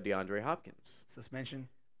DeAndre Hopkins. Suspension?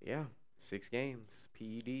 Yeah. 6 games,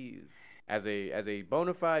 PEDs. As a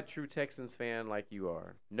bona fide true Texans fan like you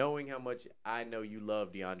are, knowing how much I know you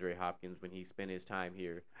love DeAndre Hopkins when he spent his time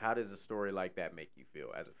here, how does a story like that make you feel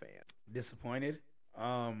as a fan? Disappointed.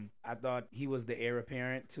 I thought he was the heir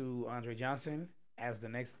apparent to Andre Johnson as the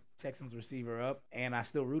next Texans receiver up, and I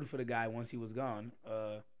still rooted for the guy once he was gone.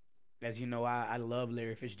 As you know, I love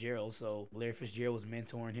Larry Fitzgerald, so Larry Fitzgerald was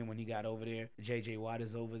mentoring him when he got over there. J.J. Watt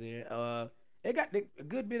is over there. They got a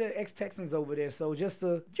good bit of ex-Texans over there, so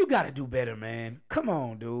you got to do better, man. Come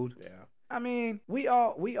on, dude. Yeah. I mean, we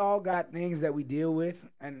all got things that we deal with,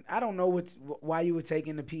 and I don't know why you were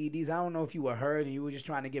taking the PEDs. I don't know if you were hurt and you were just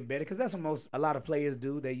trying to get better, because that's what a lot of players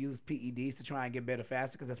do. They use PEDs to try and get better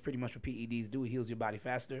faster, because that's pretty much what PEDs do. It heals your body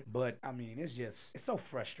faster. But I mean, it's so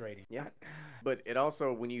frustrating. Yeah. But it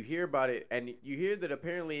also, when you hear about it, and you hear that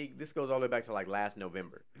apparently this goes all the way back to like last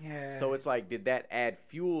November. Yeah. So it's like, did that add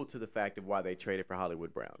fuel to the fact of why they traded for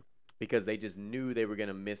Hollywood Brown? Because they just knew they were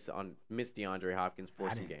gonna miss DeAndre Hopkins for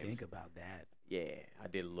some games. I didn't think about that. Yeah, I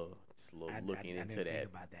did a little looking into that. Think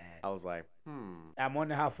about that. I was like, I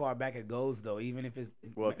wonder how far back it goes though. Even if it's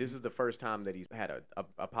if this is the first time that he's had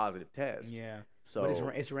a positive test. Yeah. So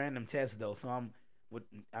but it's random tests though. So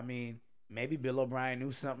maybe Bill O'Brien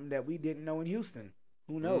knew something that we didn't know in Houston.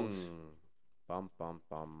 Who knows? Bum bum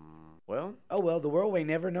bum. Well. Oh well, the world may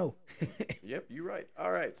never know. Yep, you're right.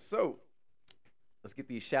 All right, so. Let's get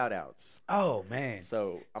these shout-outs. Oh, man.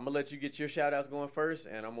 So, I'm going to let you get your shout-outs going first,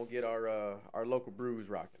 and I'm going to get our local brews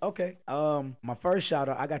rocking. Okay. My first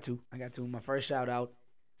shout-out, I got two. My first shout-out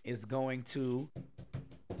is going to,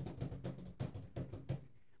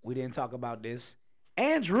 we didn't talk about this,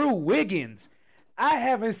 Andrew Wiggins. I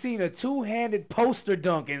haven't seen a two-handed poster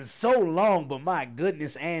dunk in so long, but my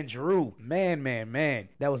goodness, Andrew. Man.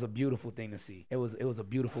 That was a beautiful thing to see. It was a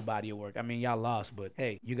beautiful body of work. I mean, y'all lost, but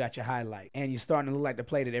hey, you got your highlight. And you're starting to look like the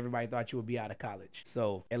player that everybody thought you would be out of college.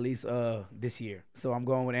 So, at least this year. So, I'm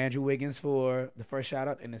going with Andrew Wiggins for the first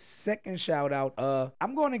shout-out. And the second shout-out,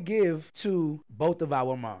 I'm going to give to both of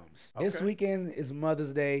our moms. Okay. This weekend is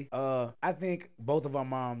Mother's Day. I think both of our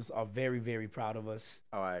moms are very, very proud of us.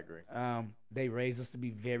 Oh, I agree. They raised us to be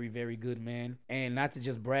very, very good men. And not to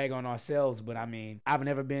just brag on ourselves, but I mean, I've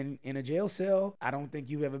never been in a jail cell. I don't think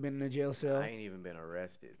you've ever been in a jail cell. I ain't even been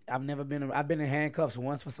arrested. I've been in handcuffs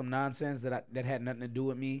once for some nonsense that had nothing to do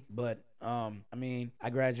with me. But, I mean, I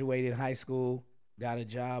graduated high school, got a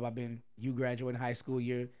job. You graduated high school,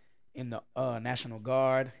 you're in the National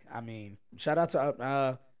Guard. I mean, shout out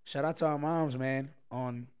to our moms, man,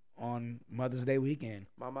 on Mother's Day weekend.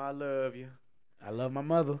 Mama, I love you. I love my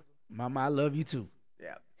mother. Mama, I love you too.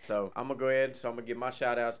 Yeah. So I'm going to go ahead. So I'm going to get my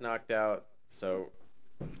shout outs knocked out. So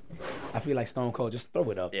I feel like Stone Cold. Just throw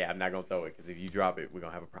it up. Yeah, I'm not going to throw it because if you drop it, we're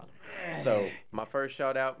going to have a problem. So my first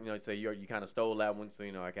shout out, so you kind of stole that one. So,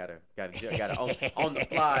 I got to on the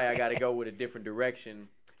fly, I got to go with a different direction.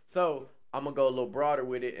 So I'm going to go a little broader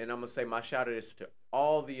with it. And I'm going to say my shout out is to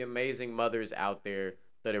all the amazing mothers out there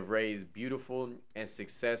that have raised beautiful and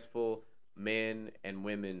successful men and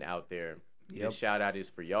women out there. Yep. This shout out is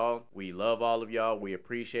for y'all. We love all of y'all. We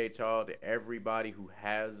appreciate y'all. To everybody who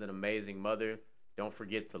has an amazing mother, Don't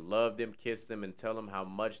forget to love them, kiss them, and tell them how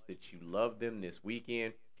much that you love them this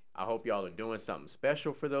weekend. I hope y'all are doing something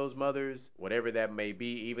special for those mothers, whatever that may be,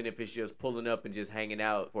 even if it's just pulling up and just hanging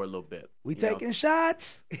out for a little bit. We taking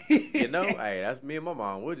shots. Hey, that's me and my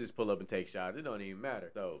mom. We'll just pull up and take shots. It don't even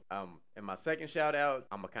matter. So, in my second shout out,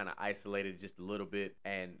 I'm kind of isolated just a little bit,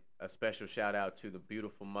 and a special shout out to the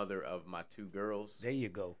beautiful mother of my 2 girls. There you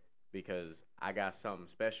go. Because I got something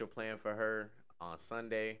special planned for her on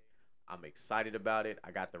Sunday. I'm excited about it.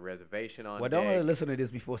 I got the reservation on deck. Don't let her listen to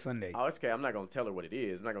this before Sunday. Oh, it's okay. I'm not going to tell her what it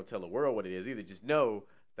is. I'm not going to tell the world what it is either. Just know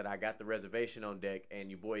that I got the reservation on deck, and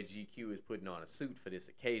your boy GQ is putting on a suit for this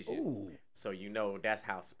occasion. Ooh. So you know that's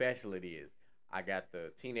how special it is. I got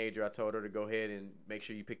the teenager. I told her to go ahead and make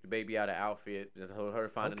sure you pick the baby out an outfit. I told her to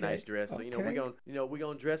find a nice dress. So we're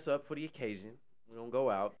gonna dress up for the occasion. We're going to go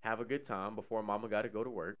out, have a good time before mama got to go to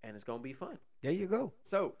work, and it's going to be fun. There you go.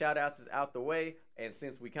 So, shout-outs is out the way, and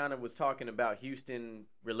since we kind of was talking about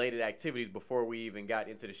Houston-related activities before we even got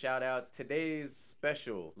into the shout-outs, today's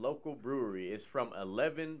special local brewery is from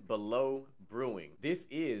 11 Below Brewing. This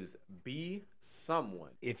is Be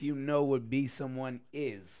Someone. If you know what Be Someone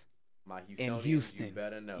is, my in Houston, you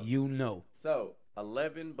better know. You know. So,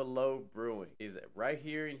 11 Below Brewing is right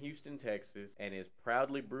here in Houston, Texas, and is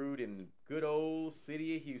proudly brewed in the good old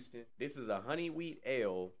city of Houston. This is a honey wheat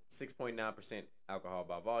ale, 6.9% alcohol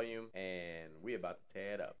by volume, and we about to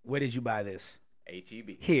tear it up. Where did you buy this?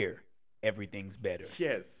 H-E-B. Here, everything's better.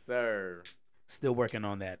 Yes, sir. Still working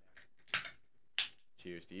on that.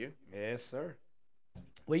 Cheers to you. Yes, sir.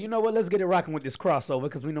 Well, you know what? Let's get it rocking with this crossover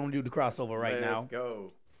because we don't do the crossover right now. Let's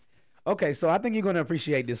go. Okay, so I think you're going to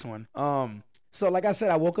appreciate this one. So like I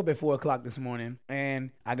said, I woke up at 4 o'clock this morning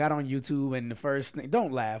and I got on YouTube, and the first thing,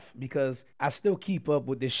 don't laugh because I still keep up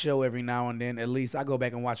with this show every now and then. At least I go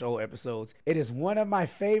back and watch old episodes. It is one of my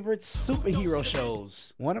favorite superhero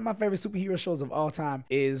shows. One of my favorite superhero shows of all time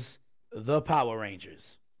is The Power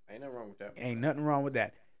Rangers. Ain't nothing wrong with that. Ain't nothing wrong with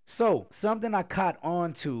that. So, something I caught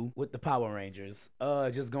on to with the Power Rangers,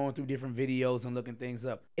 just going through different videos and looking things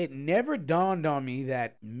up. It never dawned on me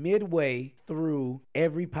that midway through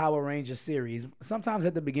every Power Ranger series, sometimes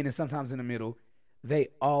at the beginning, sometimes in the middle, they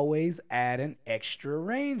always add an extra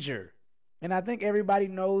Ranger. And I think everybody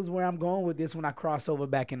knows where I'm going with this when I cross over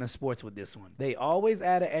back into sports with this one. They always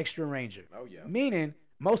add an extra Ranger. Oh, yeah. Meaning,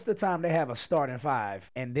 most of the time they have a starting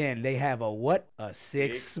 5, and then they have a what? A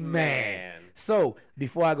six man. So,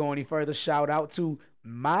 before I go any further, shout out to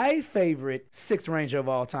my favorite 6 Ranger of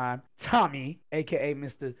all time, Tommy, a.k.a.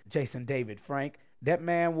 Mr. Jason David Frank. That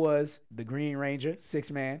man was the Green Ranger,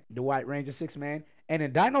 6-man, the White Ranger, 6-man. And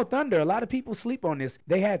in Dino Thunder, a lot of people sleep on this.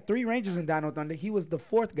 They had 3 Rangers in Dino Thunder. He was the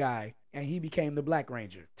 4th guy, and he became the Black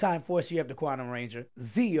Ranger. Time Force, you have the Quantum Ranger.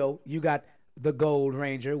 Zeo, you got the Gold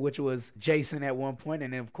Ranger, which was Jason at one point,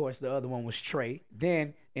 and then of course the other one was Trey.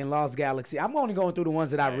 Then in Lost Galaxy, I'm only going through the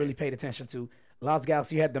ones that I really paid attention to. Lost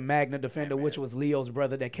Galaxy, you had the Magna Defender, which was Leo's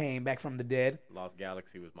brother that came back from the dead. Lost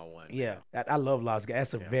Galaxy was my one. Yeah, I love Lost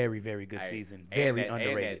Galaxy. That's a very, very good season. Very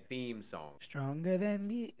underrated. And that theme song. Stronger than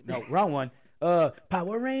me. No, wrong one.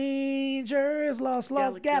 Power Rangers, Lost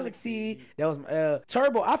Galaxy. That was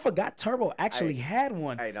Turbo. I forgot Turbo actually had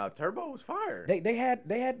one. Hey, no, Turbo was fire. They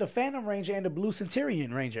had the Phantom Ranger and the Blue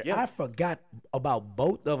Centurion Ranger. Yep. I forgot about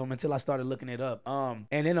both of them until I started looking it up.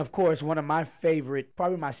 And then of course one of my favorite,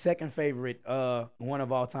 probably my second favorite, one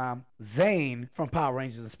of all time, Zane from Power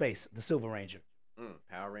Rangers in Space, the Silver Ranger.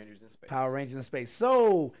 Power Rangers in Space. Power Rangers in Space.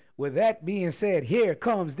 So, with that being said, here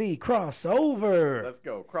comes the crossover. Let's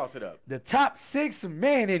go. Cross it up. The top 6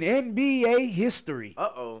 men in NBA history.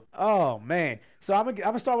 Uh-oh. Oh, man. So, I'm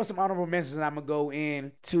gonna start with some honorable mentions, and I'm going to go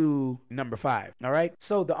into number 5. All right?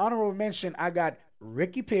 So, the honorable mention, I got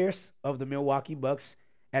Ricky Pierce of the Milwaukee Bucks.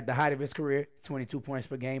 At the height of his career, 22 points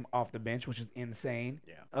per game off the bench, which is insane.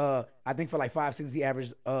 Yeah. I think for like 5 seasons, he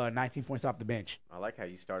averaged 19 points off the bench. I like how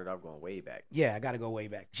you started off going way back. Yeah, I got to go way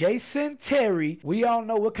back. Jason Terry, we all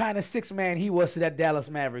know what kind of 6-man he was to that Dallas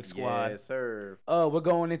Mavericks squad. Yes, sir. We're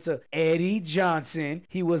going into Eddie Johnson.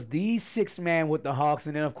 He was the 6-man with the Hawks,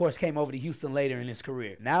 and then, of course, came over to Houston later in his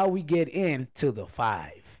career. Now we get into the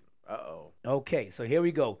 5. Uh-oh. Okay, so here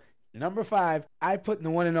we go. Number 5, I put the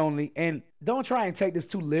one and only, and don't try and take this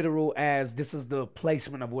too literal as this is the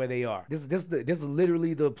placement of where they are. This is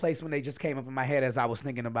literally the placement they just came up in my head as I was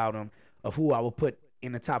thinking about them, of who I would put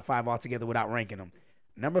in the top 5 altogether without ranking them.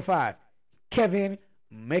 Number 5, Kevin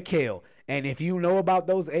McHale. And if you know about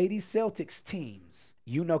those 80s Celtics teams,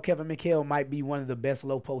 you know Kevin McHale might be one of the best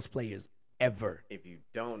low post players ever. If you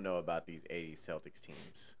don't know about these 80s Celtics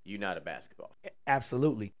teams, you're not a basketball.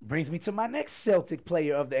 Absolutely. Brings me to my next Celtic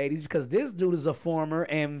player of the 80s because this dude is a former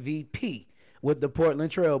MVP. with the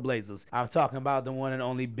Portland Trailblazers. I'm talking about the one and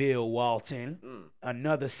only Bill Walton,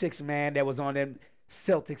 another 6-man that was on them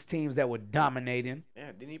Celtics teams that were dominating.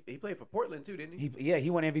 Yeah, didn't he played for Portland too, didn't he? He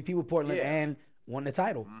won MVP with Portland and won the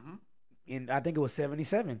title. I think it was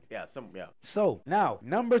 77. Yeah, So now,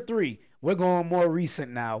 number 3, we're going more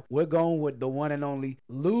recent now. We're going with the one and only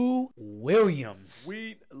Lou Williams.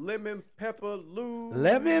 Sweet lemon pepper Lou.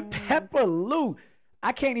 Lemon pepper Lou.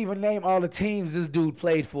 I can't even name all the teams this dude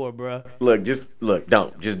played for, bro. Don't even.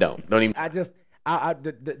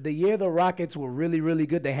 The year the Rockets were really, really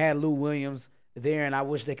good, they had Lou Williams there, and I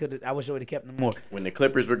wish they would have kept him more. When the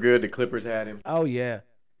Clippers were good, the Clippers had him. Oh yeah,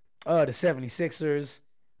 the 76ers.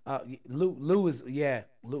 Lou is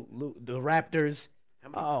Lou the Raptors.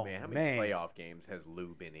 How many playoff games has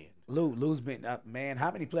Lou been in? Lou's been man. How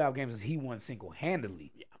many playoff games has he won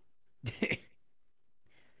single-handedly? Yeah.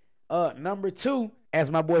 Number 2, as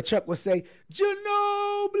my boy Chuck would say,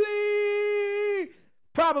 Ginobili,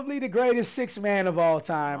 probably the greatest 6-man of all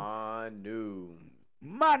time.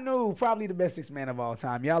 Manu, probably the best 6-man of all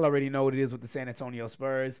time. Y'all already know what it is with the San Antonio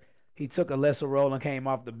Spurs. He took a lesser role and came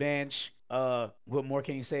off the bench. What more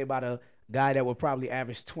can you say about a guy that would probably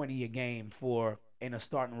average 20 a game in a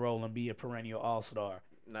starting role and be a perennial all-star?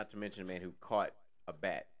 Not to mention a man who caught a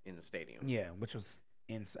bat in the stadium. Yeah, which was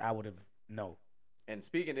I would have no. And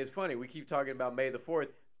speaking, it's funny, we keep talking about May the 4th.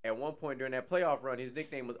 At one point during that playoff run, his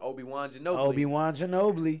nickname was Obi-Wan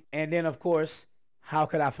Ginobili. And then, of course, how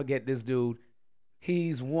could I forget this dude?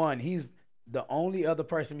 He's the only other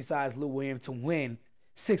person besides Lou Williams to win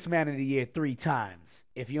 6-man of the year 3 times.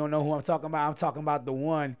 If you don't know who I'm talking about the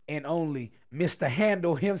one and only Mr.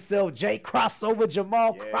 Handle himself, J. Crossover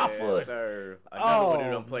Jamal Crawford. Yes, sir. Another one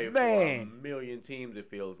who done played for a million teams, it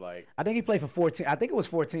feels like. I think he played for 14. I think it was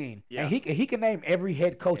 14. Yeah. And he can name every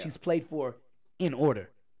head coach he's played for in order.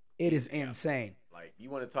 It is insane. Like, you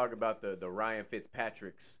want to talk about the Ryan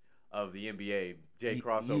Fitzpatricks of the NBA, Jay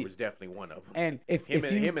Crossover is definitely one of them. And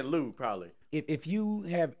him and Lou probably. If you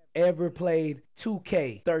have ever played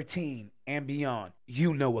 2K13 and beyond,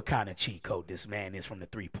 you know what kind of cheat code this man is from the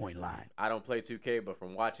 3-point line. I don't play 2K, but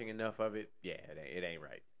from watching enough of it, yeah, it ain't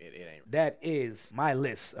right. It ain't right. That is my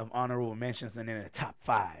list of honorable mentions, and in the top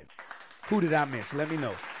 5. Who did I miss? Let me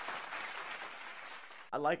know.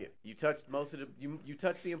 I like it. You touched most of you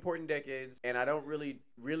touched the important decades, and I don't really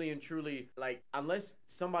and truly, like, unless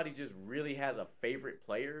somebody just really has a favorite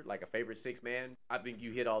player, like a favorite 6-man, I think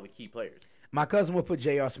you hit all the key players. My cousin would put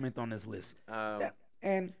J.R. Smith on this list.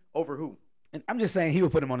 And over who? And I'm just saying he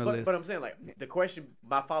would put him on the list. But I'm saying, like, the question,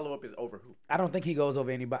 my follow-up is over who? I don't think he goes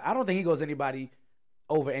over anybody. I don't think he goes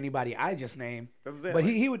over anybody I just named. But like,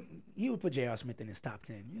 he would put J.R. Smith in his top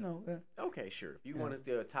 10. You know. Okay, sure. If you wanted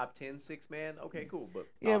the top 10 6-man, okay, cool. But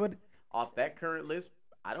but off that current list,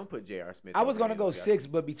 I don't put J.R. Smith. I was gonna go 6,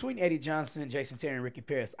 but between Eddie Johnson, Jason Terry, and Ricky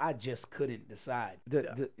Parrish, I just couldn't decide.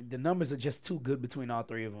 The numbers are just too good between all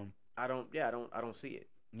 3 of them. I don't see it.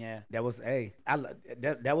 Yeah, that was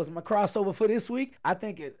that was my crossover for this week. I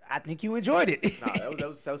think you enjoyed it. No, that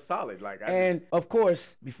was solid. Like, of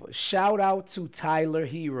course, shout out to Tyler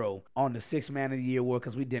Hero on the 6-man of the year award,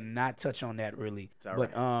 because we did not touch on that really.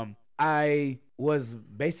 But right. I was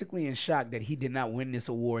basically in shock that he did not win this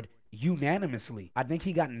award unanimously. I think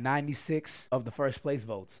he got 96 of the first place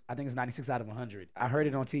votes. I think it's 96 out of 100. I heard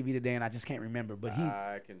it on TV today and I just can't remember. But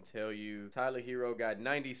I can tell you, Tyler Hero got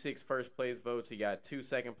 96 first place votes. He got 2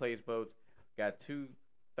 second place votes, got 2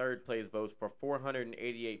 third place votes for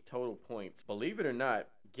 488 total points. Believe it or not,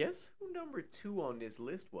 guess who number 2 on this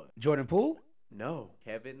list was? Jordan Poole? No,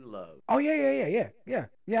 Kevin Love. Oh yeah.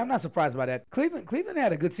 I'm not surprised by that. Cleveland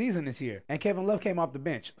had a good season this year, and Kevin Love came off the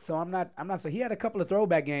bench. So I'm not. So he had a couple of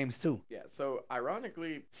throwback games too. Yeah. So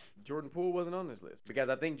ironically, Jordan Poole wasn't on this list because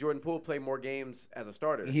I think Jordan Poole played more games as a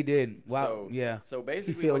starter. He did. Wow. Yeah. So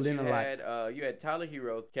basically, what you had Tyler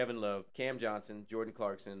Hero, Kevin Love, Cam Johnson, Jordan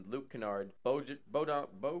Clarkson, Luke Kennard, Bogdan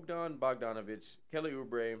Bogdanovic, Kelly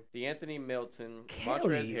Oubre, DeAnthony Melton,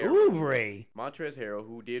 Montrezl Harrell,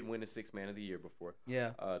 who did win the 6-man of the year before.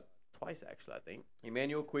 Yeah. Twice, actually, I think.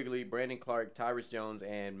 Emmanuel Quigley, Brandon Clark, Tyrus Jones,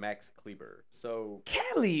 and Max Kleber. So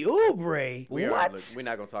Kelly Oubre. We're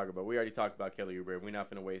not going to talk about. We already talked about Kelly Oubre. We're not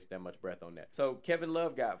going to waste that much breath on that. So Kevin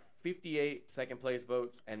Love got 58 second-place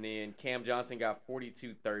votes, and then Cam Johnson got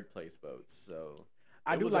 42 third-place votes. So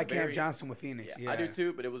I do like Cam Johnson with Phoenix. Yeah, I do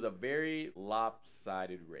too, but it was a very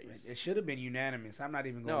lopsided race. It should have been unanimous. I'm not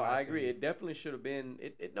even going to No, I agree. It definitely should have been.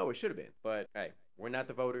 It should have been. But, hey, we're not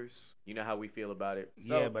the voters. You know how we feel about it.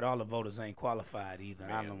 So, yeah, but all the voters ain't qualified either.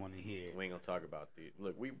 Man, I don't want to hear it. We ain't going to talk about it.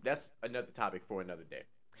 Look, that's another topic for another day.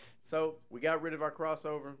 So we got rid of our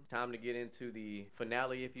crossover. Time to get into the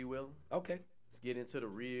finale, if you will. Okay. Let's get into the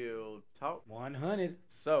real talk. 100.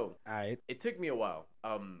 So All right. it took me a while.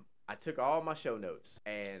 I took all my show notes,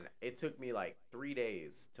 and it took me like 3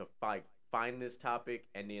 days to find this topic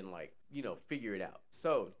and then figure it out.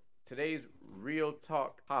 So today's real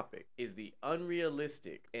talk topic is the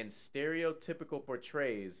unrealistic and stereotypical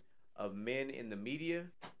portrays of men in the media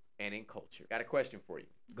and in culture. Got a question for you.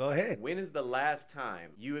 Go ahead. When is the last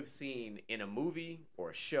time you have seen in a movie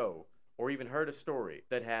or a show or even heard a story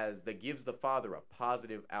that gives the father a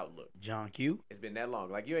positive outlook? John Q. It's been that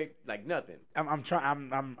long. Like you ain't like nothing. I'm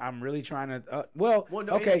trying. I'm really trying to. Well,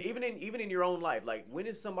 no. Okay. Even in your own life, like when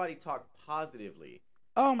does somebody talk positively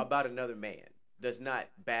Um. about another man that's not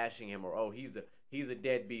bashing him or he's a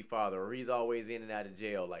deadbeat father or he's always in and out of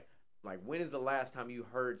jail? Like when is the last time you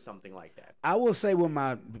heard something like that? I will say with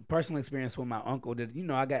my personal experience with my uncle that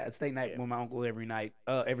I got a steak night with my uncle every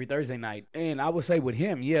Thursday night, and I would say with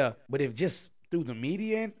him, yeah. But if just through the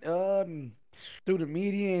media, and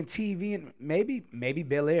TV, and maybe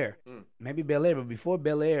Bel Air, but before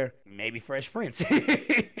Bel Air, maybe Fresh Prince.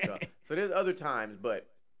 So there's other times, but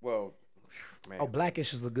well, man. Oh,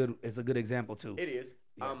 Blackish is a good example too. It is.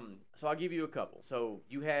 Yeah. So I'll give you a couple. So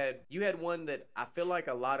you had one that I feel like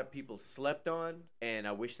a lot of people slept on, and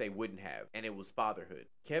I wish they wouldn't have, and it was Fatherhood.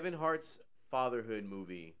 Kevin Hart's Fatherhood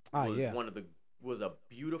movie was a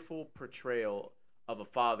beautiful portrayal of a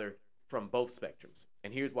father from both spectrums,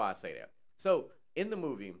 and here's why I say that. So in the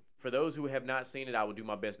movie, for those who have not seen it, I will do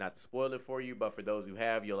my best not to spoil it for you, but for those who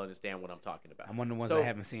have, you'll understand what I'm talking about. I'm one of the ones that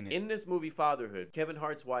haven't seen it. In this movie, Fatherhood, Kevin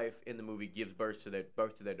Hart's wife in the movie gives birth to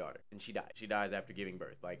their daughter, and she dies. She dies after giving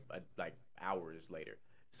birth, like hours later.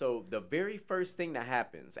 So the very first thing that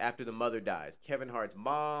happens after the mother dies, Kevin Hart's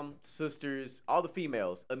mom, sisters, all the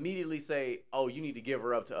females immediately say, "Oh, you need to give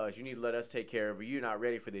her up to us. You need to let us take care of her. You're not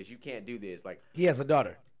ready for this. You can't do this." Like he has a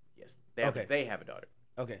daughter. Yes, they have a daughter.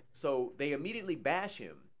 Okay. So they immediately bash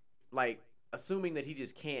him, like assuming that he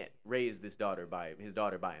just can't raise his daughter by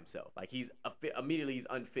himself. Like he's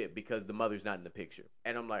unfit because the mother's not in the picture.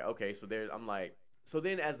 And I'm like, okay, so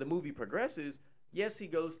then as the movie progresses, yes, he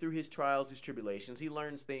goes through his trials, his tribulations. He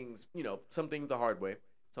learns things, some things the hard way,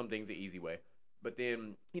 some things the easy way. But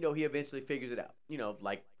then, he eventually figures it out,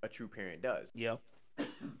 like a true parent does. Yeah.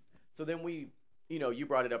 So then you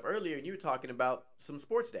brought it up earlier, and you were talking about some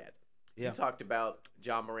sports dads. Yeah. You talked about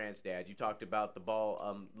John Morant's dad. You talked about the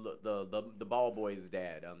ball boy's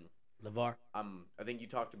dad. LeVar. I think you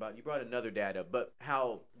brought another dad up, but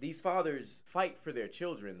how these fathers fight for their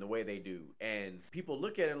children the way they do, and people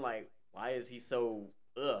look at him like, why is he so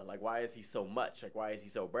like why is he so much? Like why is he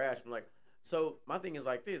so brash? I'm like, so my thing is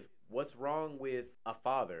like this. What's wrong with a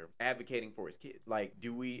father advocating for his kid? Like,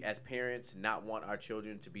 do we as parents not want our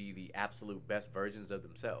children to be the absolute best versions of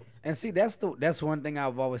themselves? And see, that's one thing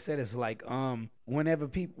I've always said is like, whenever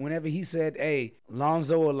he said, "Hey,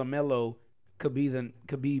 Lonzo or LaMelo could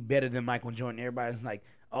be better than Michael Jordan," everybody's like,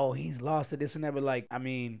 "Oh, he's lost to this and that." But like, I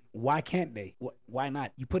mean, why can't they? Why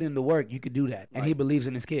not? You put in the work, you could do that, and he believes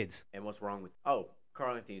in his kids. And what's wrong with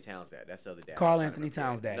Karl Anthony Towns' dad? That's the other dad. Karl Anthony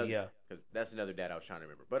Towns' dad, yeah. Because that's another dad I was trying to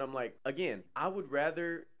remember. But I'm like, again, I would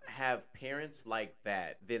rather have parents like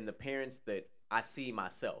that than the parents that I see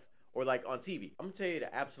myself. Or like on TV. I'm going to tell you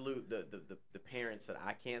the parents that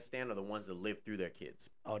I can't stand are the ones that live through their kids.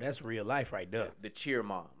 Oh, that's real life right there. The cheer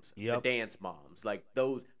moms. Yep. The dance moms. Like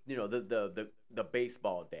those, the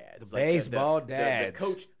baseball dads. The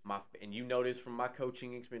coach, and you know this from my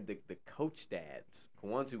coaching experience, the coach dads. The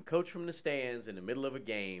ones who coach from the stands in the middle of a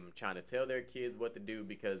game trying to tell their kids what to do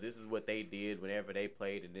because this is what they did whenever they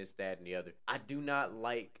played and this, that, and the other. I do not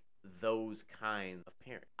like those kinds of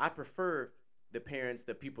parents. I prefer the parents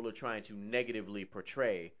that people are trying to negatively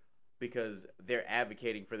portray because they're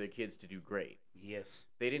advocating for their kids to do great. Yes.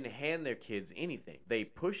 They didn't hand their kids anything. They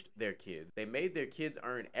pushed their kids. They made their kids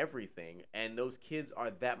earn everything, and those kids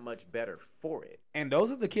are that much better for it. And those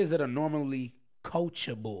are the kids that are normally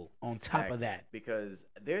coachable on top of that. Because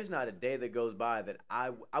there's not a day that goes by that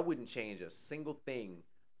I wouldn't change a single thing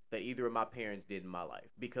that either of my parents did in my life,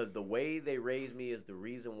 because the way they raised me is the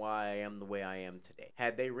reason why I am the way I am today.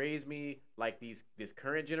 Had they raised me like this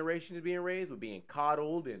current generation is being raised, with being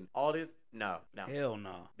coddled and all this, no. Hell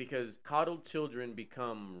no. Because coddled children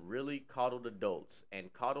become really coddled adults,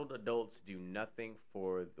 and coddled adults do nothing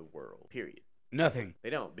for the world, period. Nothing. They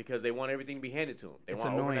don't, because they want everything to be handed to them. They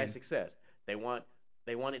want overnight success. They want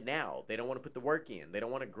it now. They don't want to put the work in. They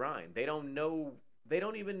don't want to grind. They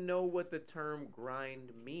don't even know what the term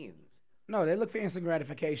grind means. No, they look for instant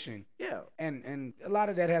gratification. Yeah. And a lot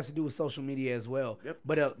of that has to do with social media as well. Yep.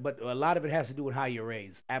 But a lot of it has to do with how you're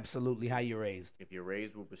raised. Absolutely how you're raised. If you're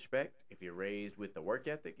raised with respect, if you're raised with the work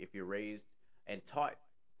ethic, if you're raised and taught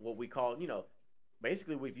what we call,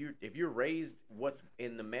 basically if you're raised what's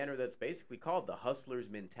in the manner that's basically called the hustler's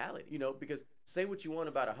mentality, because say what you want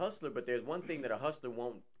about a hustler, but there's one thing that a hustler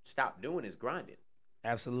won't stop doing is grinding.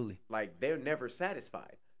 Absolutely. Like, they're never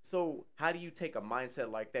satisfied. So how do you take a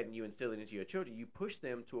mindset like that and you instill it into your children? You push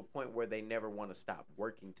them to a point where they never want to stop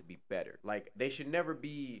working to be better. Like, they should never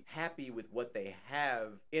be happy with what they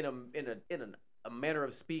have in a manner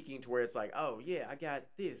of speaking, to where it's like, oh yeah, I got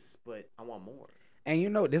this, but I want more.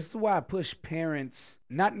 And this is why I push parents,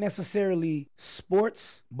 not necessarily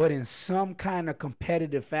sports, but in some kind of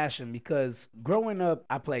competitive fashion, because growing up,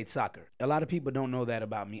 I played soccer. A lot of people don't know that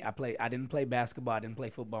about me. I didn't play basketball. I didn't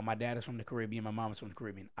play football. My dad is from the Caribbean. My mom is from the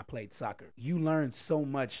Caribbean. I played soccer. You learn so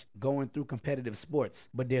much going through competitive sports,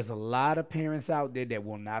 but there's a lot of parents out there that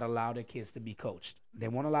will not allow their kids to be coached. They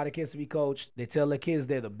won't allow their kids to be coached. They tell their kids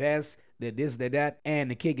they're the best, they're this, they're that, and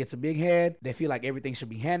the kid gets a big head. They feel like everything should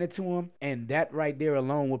be handed to them, and that right there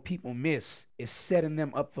alone, what people miss, is setting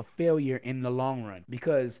them up for failure in the long run,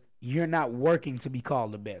 because you're not working to be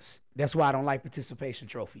called the best. That's why I don't like participation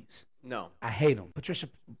trophies. No. I hate them.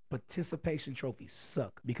 Participation trophies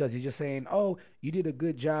suck, because you're just saying, oh, you did a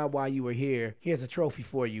good job while you were here. Here's a trophy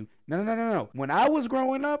for you. No. When I was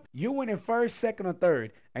growing up, you win in first, second, or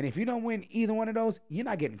third. And if you don't win either one of those, you're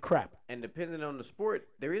not getting crap. And depending on the sport,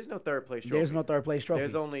 there is no third place trophy. There's no third place trophy.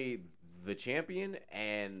 There's only the champion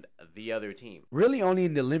and the other team. Really, only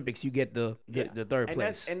in the Olympics you get the third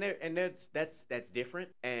place. That's different,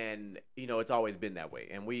 and it's always been that way.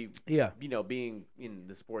 And we, being in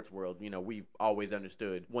the sports world, we've always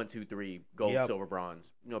understood 1, 2, 3, gold, silver,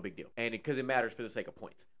 bronze, no big deal, and because it matters for the sake of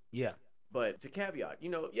points. Yeah. But to caveat,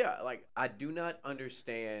 like, I do not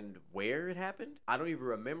understand where it happened. I don't even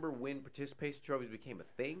remember when participation trophies became a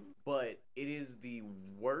thing, but it is the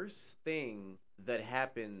worst thing that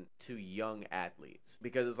happened to young athletes,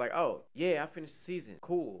 because it's like, oh yeah, I finished the season,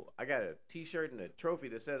 cool, I got a t-shirt and a trophy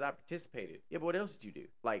that says I participated. Yeah, but what else did you do?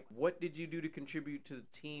 Like, what did you do to contribute to the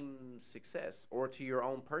team's success or to your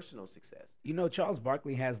own personal success? Charles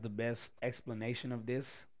Barkley has the best explanation of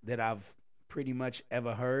this that I've pretty much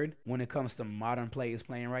ever heard when it comes to modern players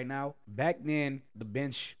playing right now. Back then, the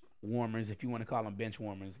bench warmers, if you want to call them bench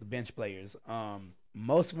warmers, the bench players,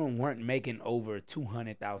 most of them weren't making over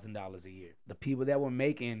 $200,000 a year. The people that were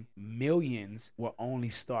making millions were only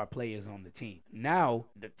star players on the team. Now,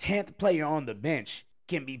 the 10th player on the bench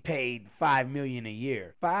can be paid $5 million a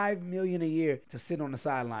year. $5 million a year to sit on the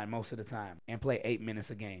sideline most of the time and play 8 minutes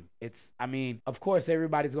a game. Of course,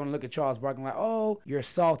 everybody's going to look at Charles Barkley like, oh, you're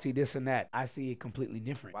salty, this and that. I see it completely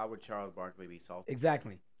different. Why would Charles Barkley be salty?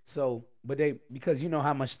 Exactly. So, because you know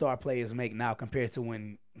how much star players make now compared to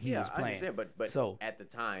when he was playing. I understand, but so, at the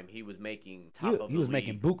time, he was making top of the league. He was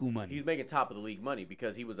making buku money. He was making top of the league money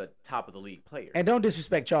because he was a top of the league player. And don't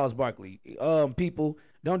disrespect Charles Barkley. People,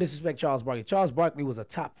 don't disrespect Charles Barkley. Charles Barkley was a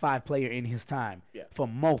top 5 player in his time for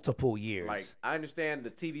multiple years. Like, I understand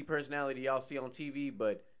the TV personality y'all see on TV,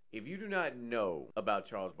 but if you do not know about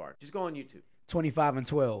Charles Barkley, just go on YouTube.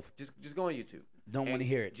 25-12. Just go on YouTube. Don't want to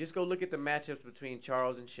hear it. Just go look at the matchups between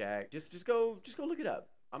Charles and Shaq. Just go look it up.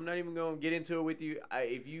 I'm not even going to get into it with you.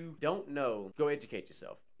 If you don't know, go educate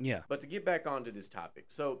yourself. Yeah. But to get back onto this topic,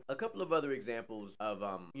 so a couple of other examples of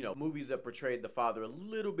movies that portrayed the father a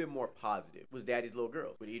little bit more positive was Daddy's Little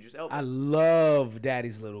Girls with Idris Elba. I love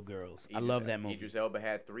Daddy's Little Girls. I love that movie. Idris Elba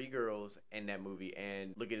had 3 girls in that movie,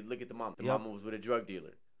 and look at the mom. The mama was with a drug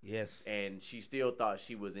dealer. Yes. And she still thought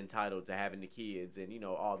she was entitled to having the kids and,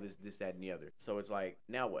 all this, that, and the other. So it's like,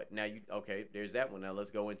 now what? Now there's that one. Now let's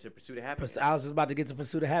go into Pursuit of Happiness. I was just about to get to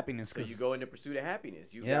Pursuit of Happiness. So you go into Pursuit of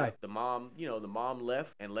Happiness. You got the mom, the mom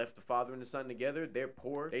left the father and the son together. They're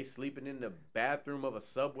poor. They sleeping in the bathroom of a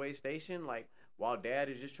subway station, like, while dad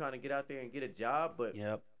is just trying to get out there and get a job. But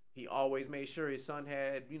he always made sure his son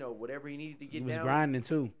had, whatever he needed to get down. He was grinding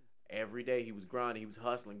too. Every day he was grinding, he was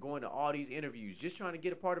hustling, going to all these interviews, just trying to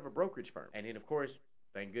get a part of a brokerage firm. And then, of course,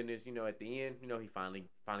 thank goodness, at the end, he finally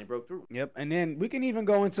broke through. Yep. And then we can even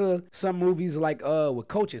go into some movies like with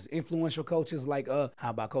coaches, influential coaches like how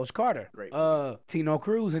about Coach Carter? Great. Tino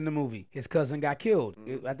Cruz in the movie. His cousin got killed.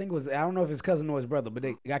 I think it was, I don't know if his cousin or his brother, but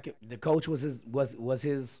they got killed. The coach was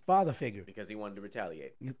his father figure. Because he wanted to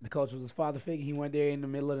retaliate. The coach was his father figure. He went there in the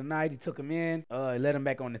middle of the night. He took him in, let him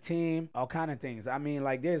back on the team, all kind of things. I mean,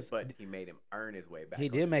 like this. But he made him earn his way back. He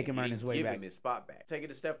did make him earn his way give back. Him his spot back. Take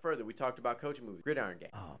it a step further. We talked about coaching movies. Gridiron Gang.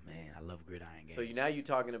 Oh, man. I love Gridiron Gang. So now you're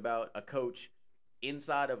talking about a coach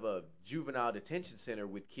inside of a juvenile detention center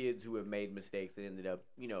with kids who have made mistakes that ended up,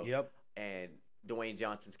 Yep. And Dwayne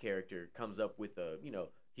Johnson's character comes up with a,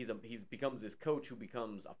 he's becomes this coach who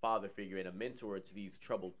becomes a father figure and a mentor to these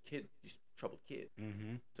troubled kids.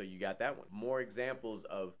 So you got that one. More examples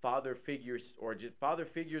of father figures or just fathers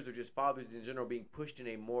in general being pushed in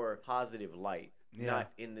a more positive light,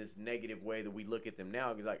 not in this negative way that we look at them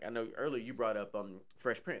now. Because like I know earlier you brought up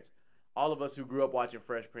Fresh Prince. All of us who grew up watching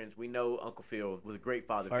Fresh Prince, we know Uncle Phil was a great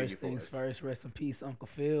father figure for us. First things first, rest in peace, Uncle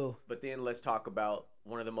Phil. But then let's talk about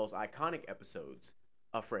one of the most iconic episodes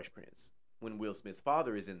of Fresh Prince, when Will Smith's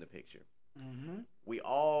father is in the picture. We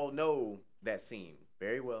all know that scene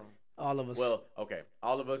very well. All of us. Well, okay.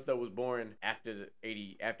 All of us that was born after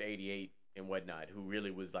 88 and whatnot, who really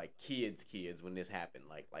was like kids when this happened.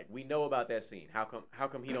 Like we know about that scene. How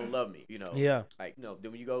come he don't love me? You know? Yeah. Like, you know,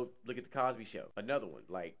 then when you go look at the Cosby Show, another one.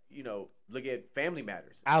 Like, you know, look at Family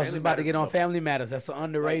Matters. I was just about to get on Family Family Matters. That's an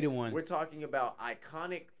underrated one. We're talking about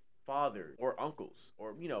iconic fathers or uncles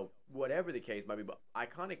or, you know, whatever the case might be, but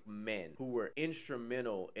iconic men who were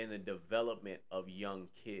instrumental in the development of young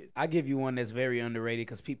kids. I give you one that's very underrated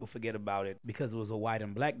because people forget about it because it was a white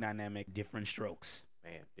and black dynamic, Different Strokes.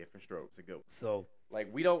 Man, Different Strokes, a good one. So like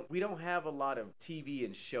we don't have a lot of TV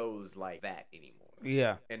and shows like that anymore.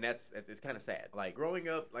 Yeah. And it's kind of sad. Like growing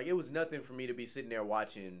up, like it was nothing for me to be sitting there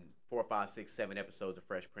watching 4, 5, 6, 7 episodes of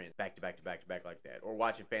Fresh Prince back to back like that, or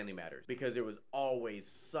watching Family Matters, because there was always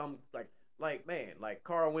some like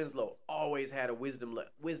Carl Winslow always had a wisdom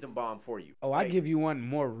bomb for you. Oh, I give you one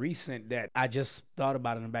more recent that I just thought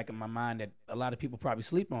about in the back of my mind that a lot of people probably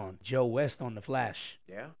sleep on. Joe West on The Flash.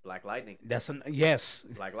 Yeah, Black Lightning. Yes.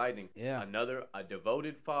 Black Lightning. Yeah. A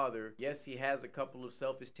devoted father. Yes, he has a couple of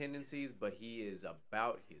selfish tendencies, but he is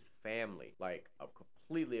about his family. Like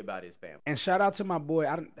completely about his family. And shout out to my boy.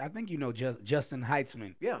 I think you know Justin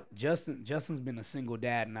Heitzman. Yeah. Justin's been a single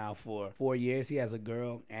dad now for 4 years. He has a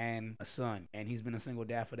girl and a son, and he's been a single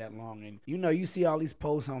dad for that long. And you know, you see all these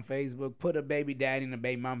posts on Facebook, put a baby daddy in a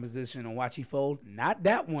baby mom position and watch he fold. Not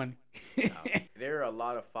that one. No. There are a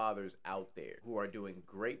lot of fathers out there who are doing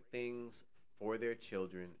great things for their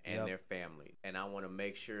children and their family. And I want to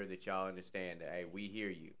make sure that y'all understand that, hey, we hear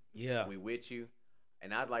you. Yeah. We with you.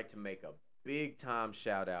 And I'd like to make a big time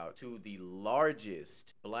shout out to the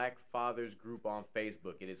largest Black Fathers group on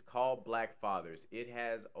Facebook. It is called Black Fathers. It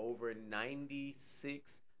has over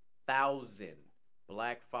 96,000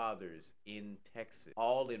 Black fathers in Texas,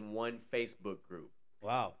 all in one Facebook group.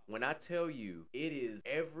 Wow. When I tell you, it is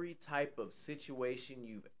every type of situation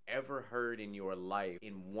you've ever heard in your life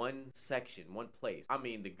in one section, one place. I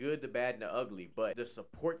mean, the good, the bad, and the ugly, but the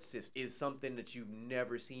support system is something that you've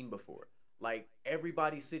never seen before. Like,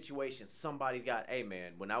 everybody's situation, somebody's got, hey,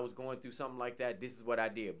 man, when I was going through something like that, this is what I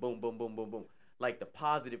did. Boom, boom, boom, boom, boom. Like, the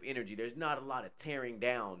positive energy. There's not a lot of tearing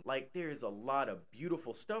down. Like, there's a lot of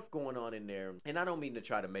beautiful stuff going on in there. And I don't mean to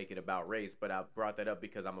try to make it about race, but I brought that up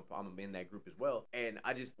because I'm in that group as well. And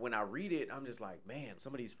I just, when I read it, I'm just like, man,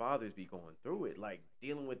 some of these fathers be going through it, like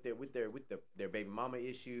dealing with their baby mama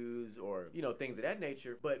issues or, you know, things of that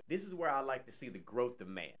nature. But this is where I like to see the growth of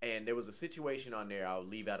man. And there was a situation on there. I'll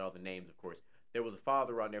leave out all the names, of course. There was a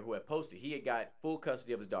father on there who had posted. He had got full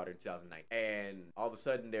custody of his daughter in 2009. And all of a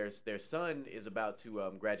sudden, their son is about to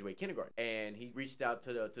graduate kindergarten. And he reached out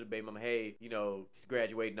to the baby mom, hey, you know, he's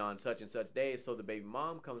graduating on such and such days. So the baby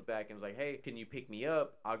mom comes back and is like, hey, can you pick me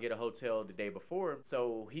up? I'll get a hotel the day before.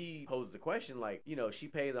 So he posed the question, like, you know, she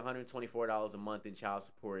pays $124 a month in child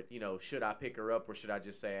support. You know, should I pick her up or should I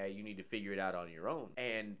just say, hey, you need to figure it out on your own?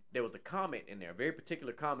 And there was a comment in there, a very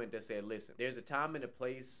particular comment that said, listen, there's a time and a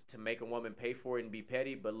place to make a woman pay for it and be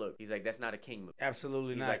petty, but look, he's like, that's not a king move.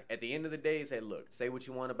 Absolutely not. He's like, at the end of the day, he said, look, say what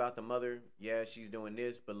you want about the mother. Yeah, she's doing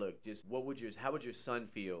this, but look, just how would your son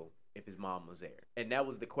feel if his mom was there? And that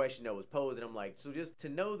was the question that was posed. And I'm like, so just to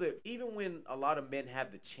know that even when a lot of men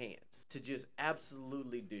have the chance to just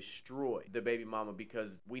absolutely destroy the baby mama,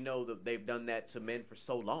 because we know that they've done that to men for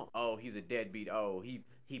so long. Oh, he's a deadbeat. Oh, he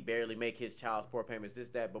barely make his child support payments, this,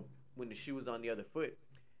 that. But when the shoe was on the other foot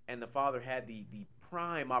and the father had the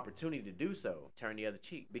prime opportunity to do so, turn the other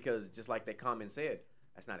cheek, because just like that comment said,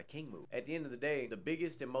 that's not a king move. At the end of the day, the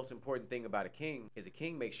biggest and most important thing about a king is a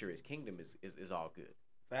king makes sure his kingdom is all good.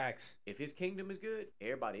 Facts. If his kingdom is good,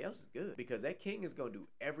 everybody else is good, because that king is going to do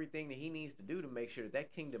everything that he needs to do to make sure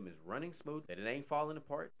that kingdom is running smooth, that it ain't falling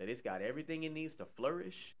apart, that it's got everything it needs to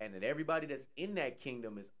flourish, and that everybody that's in that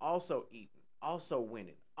kingdom is also eating, also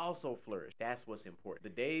winning, also flourish. That's what's important. The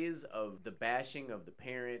days of the bashing of the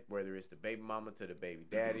parent, whether it's the baby mama to the baby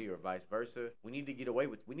daddy or vice versa, we need to get away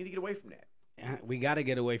from that. We got to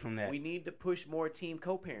get away from that. We need to push more team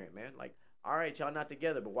co-parent, man. Like, all right, y'all not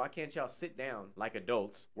together, but why can't y'all sit down like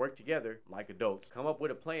adults, work together like adults, come up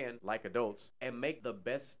with a plan like adults, and make the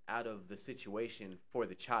best out of the situation for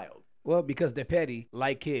the child? Well, because they're petty,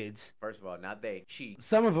 like kids. First of all, not they, she.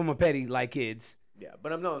 Some of them are petty, like kids. Yeah,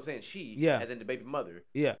 but I'm saying she, Yeah. as in the baby mother.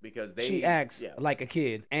 Yeah. Because they. She acts yeah. like a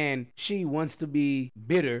kid, and she wants to be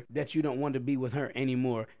bitter that you don't want to be with her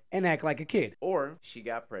anymore and act like a kid. Or she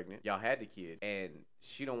got pregnant, y'all had the kid, and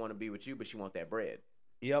she don't want to be with you, but she want that bread.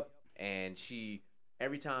 Yep. And she,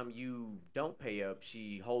 every time you don't pay up,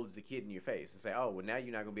 she holds the kid in your face and say, oh, well, now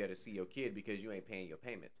you're not going to be able to see your kid because you ain't paying your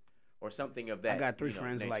payments. Or something of that. I got 3 you know,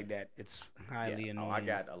 friends nature. like that. It's highly annoying. Oh, I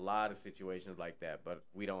got a lot of situations like that, but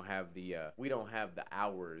we don't have the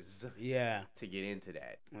hours to get into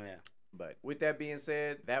that. Yeah. But with that being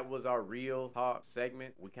said, that was our real talk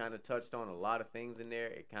segment. We kind of touched on a lot of things in there.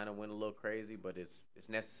 It kind of went a little crazy, but it's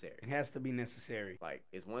necessary. It has to be necessary. Like,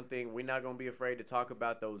 it's one thing, we're not going to be afraid to talk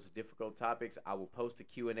about those difficult topics. I will post a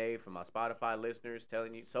Q&A for my Spotify listeners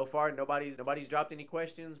telling you, so far nobody's dropped any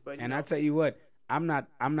questions, but and I tell you what, I'm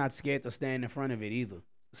not scared to stand in front of it either.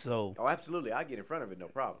 So oh, absolutely, I get in front of it, no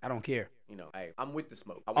problem. I don't care. You know, hey, I'm with the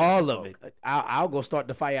smoke. All of it. I'll go start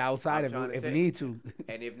the fire outside if need to.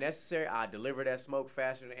 And if necessary, I deliver that smoke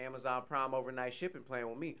faster than Amazon Prime overnight shipping plan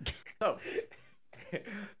with me. So,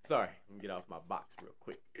 sorry, let me get off my box real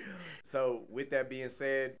quick. So, with that being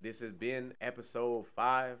said, this has been episode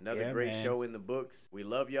 5. Another great show in the books. We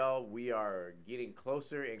love y'all. We are getting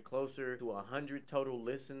closer and closer to 100 total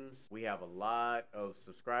listens. We have a lot of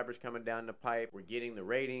subscribers coming down the pipe. We're getting the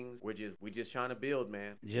ratings. We're just trying to build,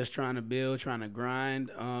 man. Just trying to build, trying to grind.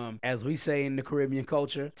 As we say in the Caribbean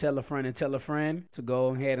culture, tell a friend to go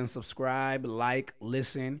ahead and subscribe, like,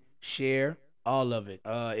 listen, share. All of it.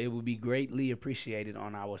 It would be greatly appreciated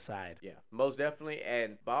on our side. Yeah, most definitely.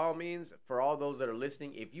 And by all means, for all those that are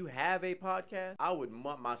listening, if you have a podcast, I would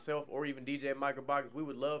myself or even DJ Michael Box, we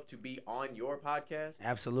would love to be on your podcast.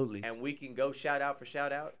 Absolutely. And we can go shout out for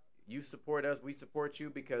shout out. You support us, we support you,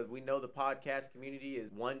 because we know the podcast community is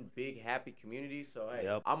one big happy community. So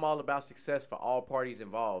hey, I'm all about success for all parties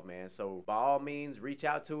involved, man. So by all means, reach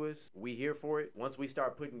out to us. We here for it. Once we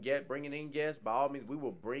start bringing in guests, by all means, we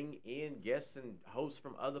will bring in guests and hosts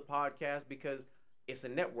from other podcasts, because it's a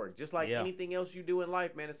network. Just like anything else you do in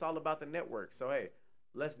life, man, it's all about the network. So hey,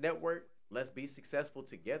 let's network. Let's be successful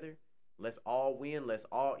together. Let's all win. Let's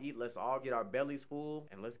all eat. Let's all get our bellies full.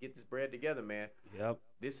 And let's get this bread together, man. Yep.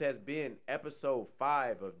 This has been episode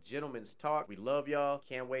 5 of Gentlemen's Talk. We love y'all.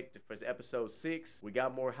 Can't wait for episode 6. We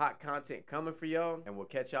got more hot content coming for y'all. And we'll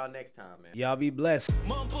catch y'all next time, man. Y'all be blessed.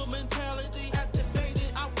 Mumble mentality activated.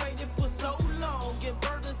 I waited for so long. Get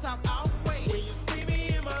burdens out, I'll wait. When you see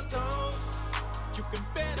me in my zone, you can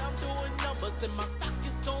bet I'm doing numbers. And my stock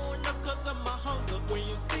is going up because of my hunger. When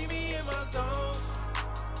you see me in my zone,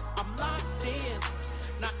 I'm locked in,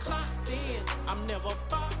 not clocked in. I'm never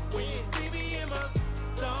boxed in.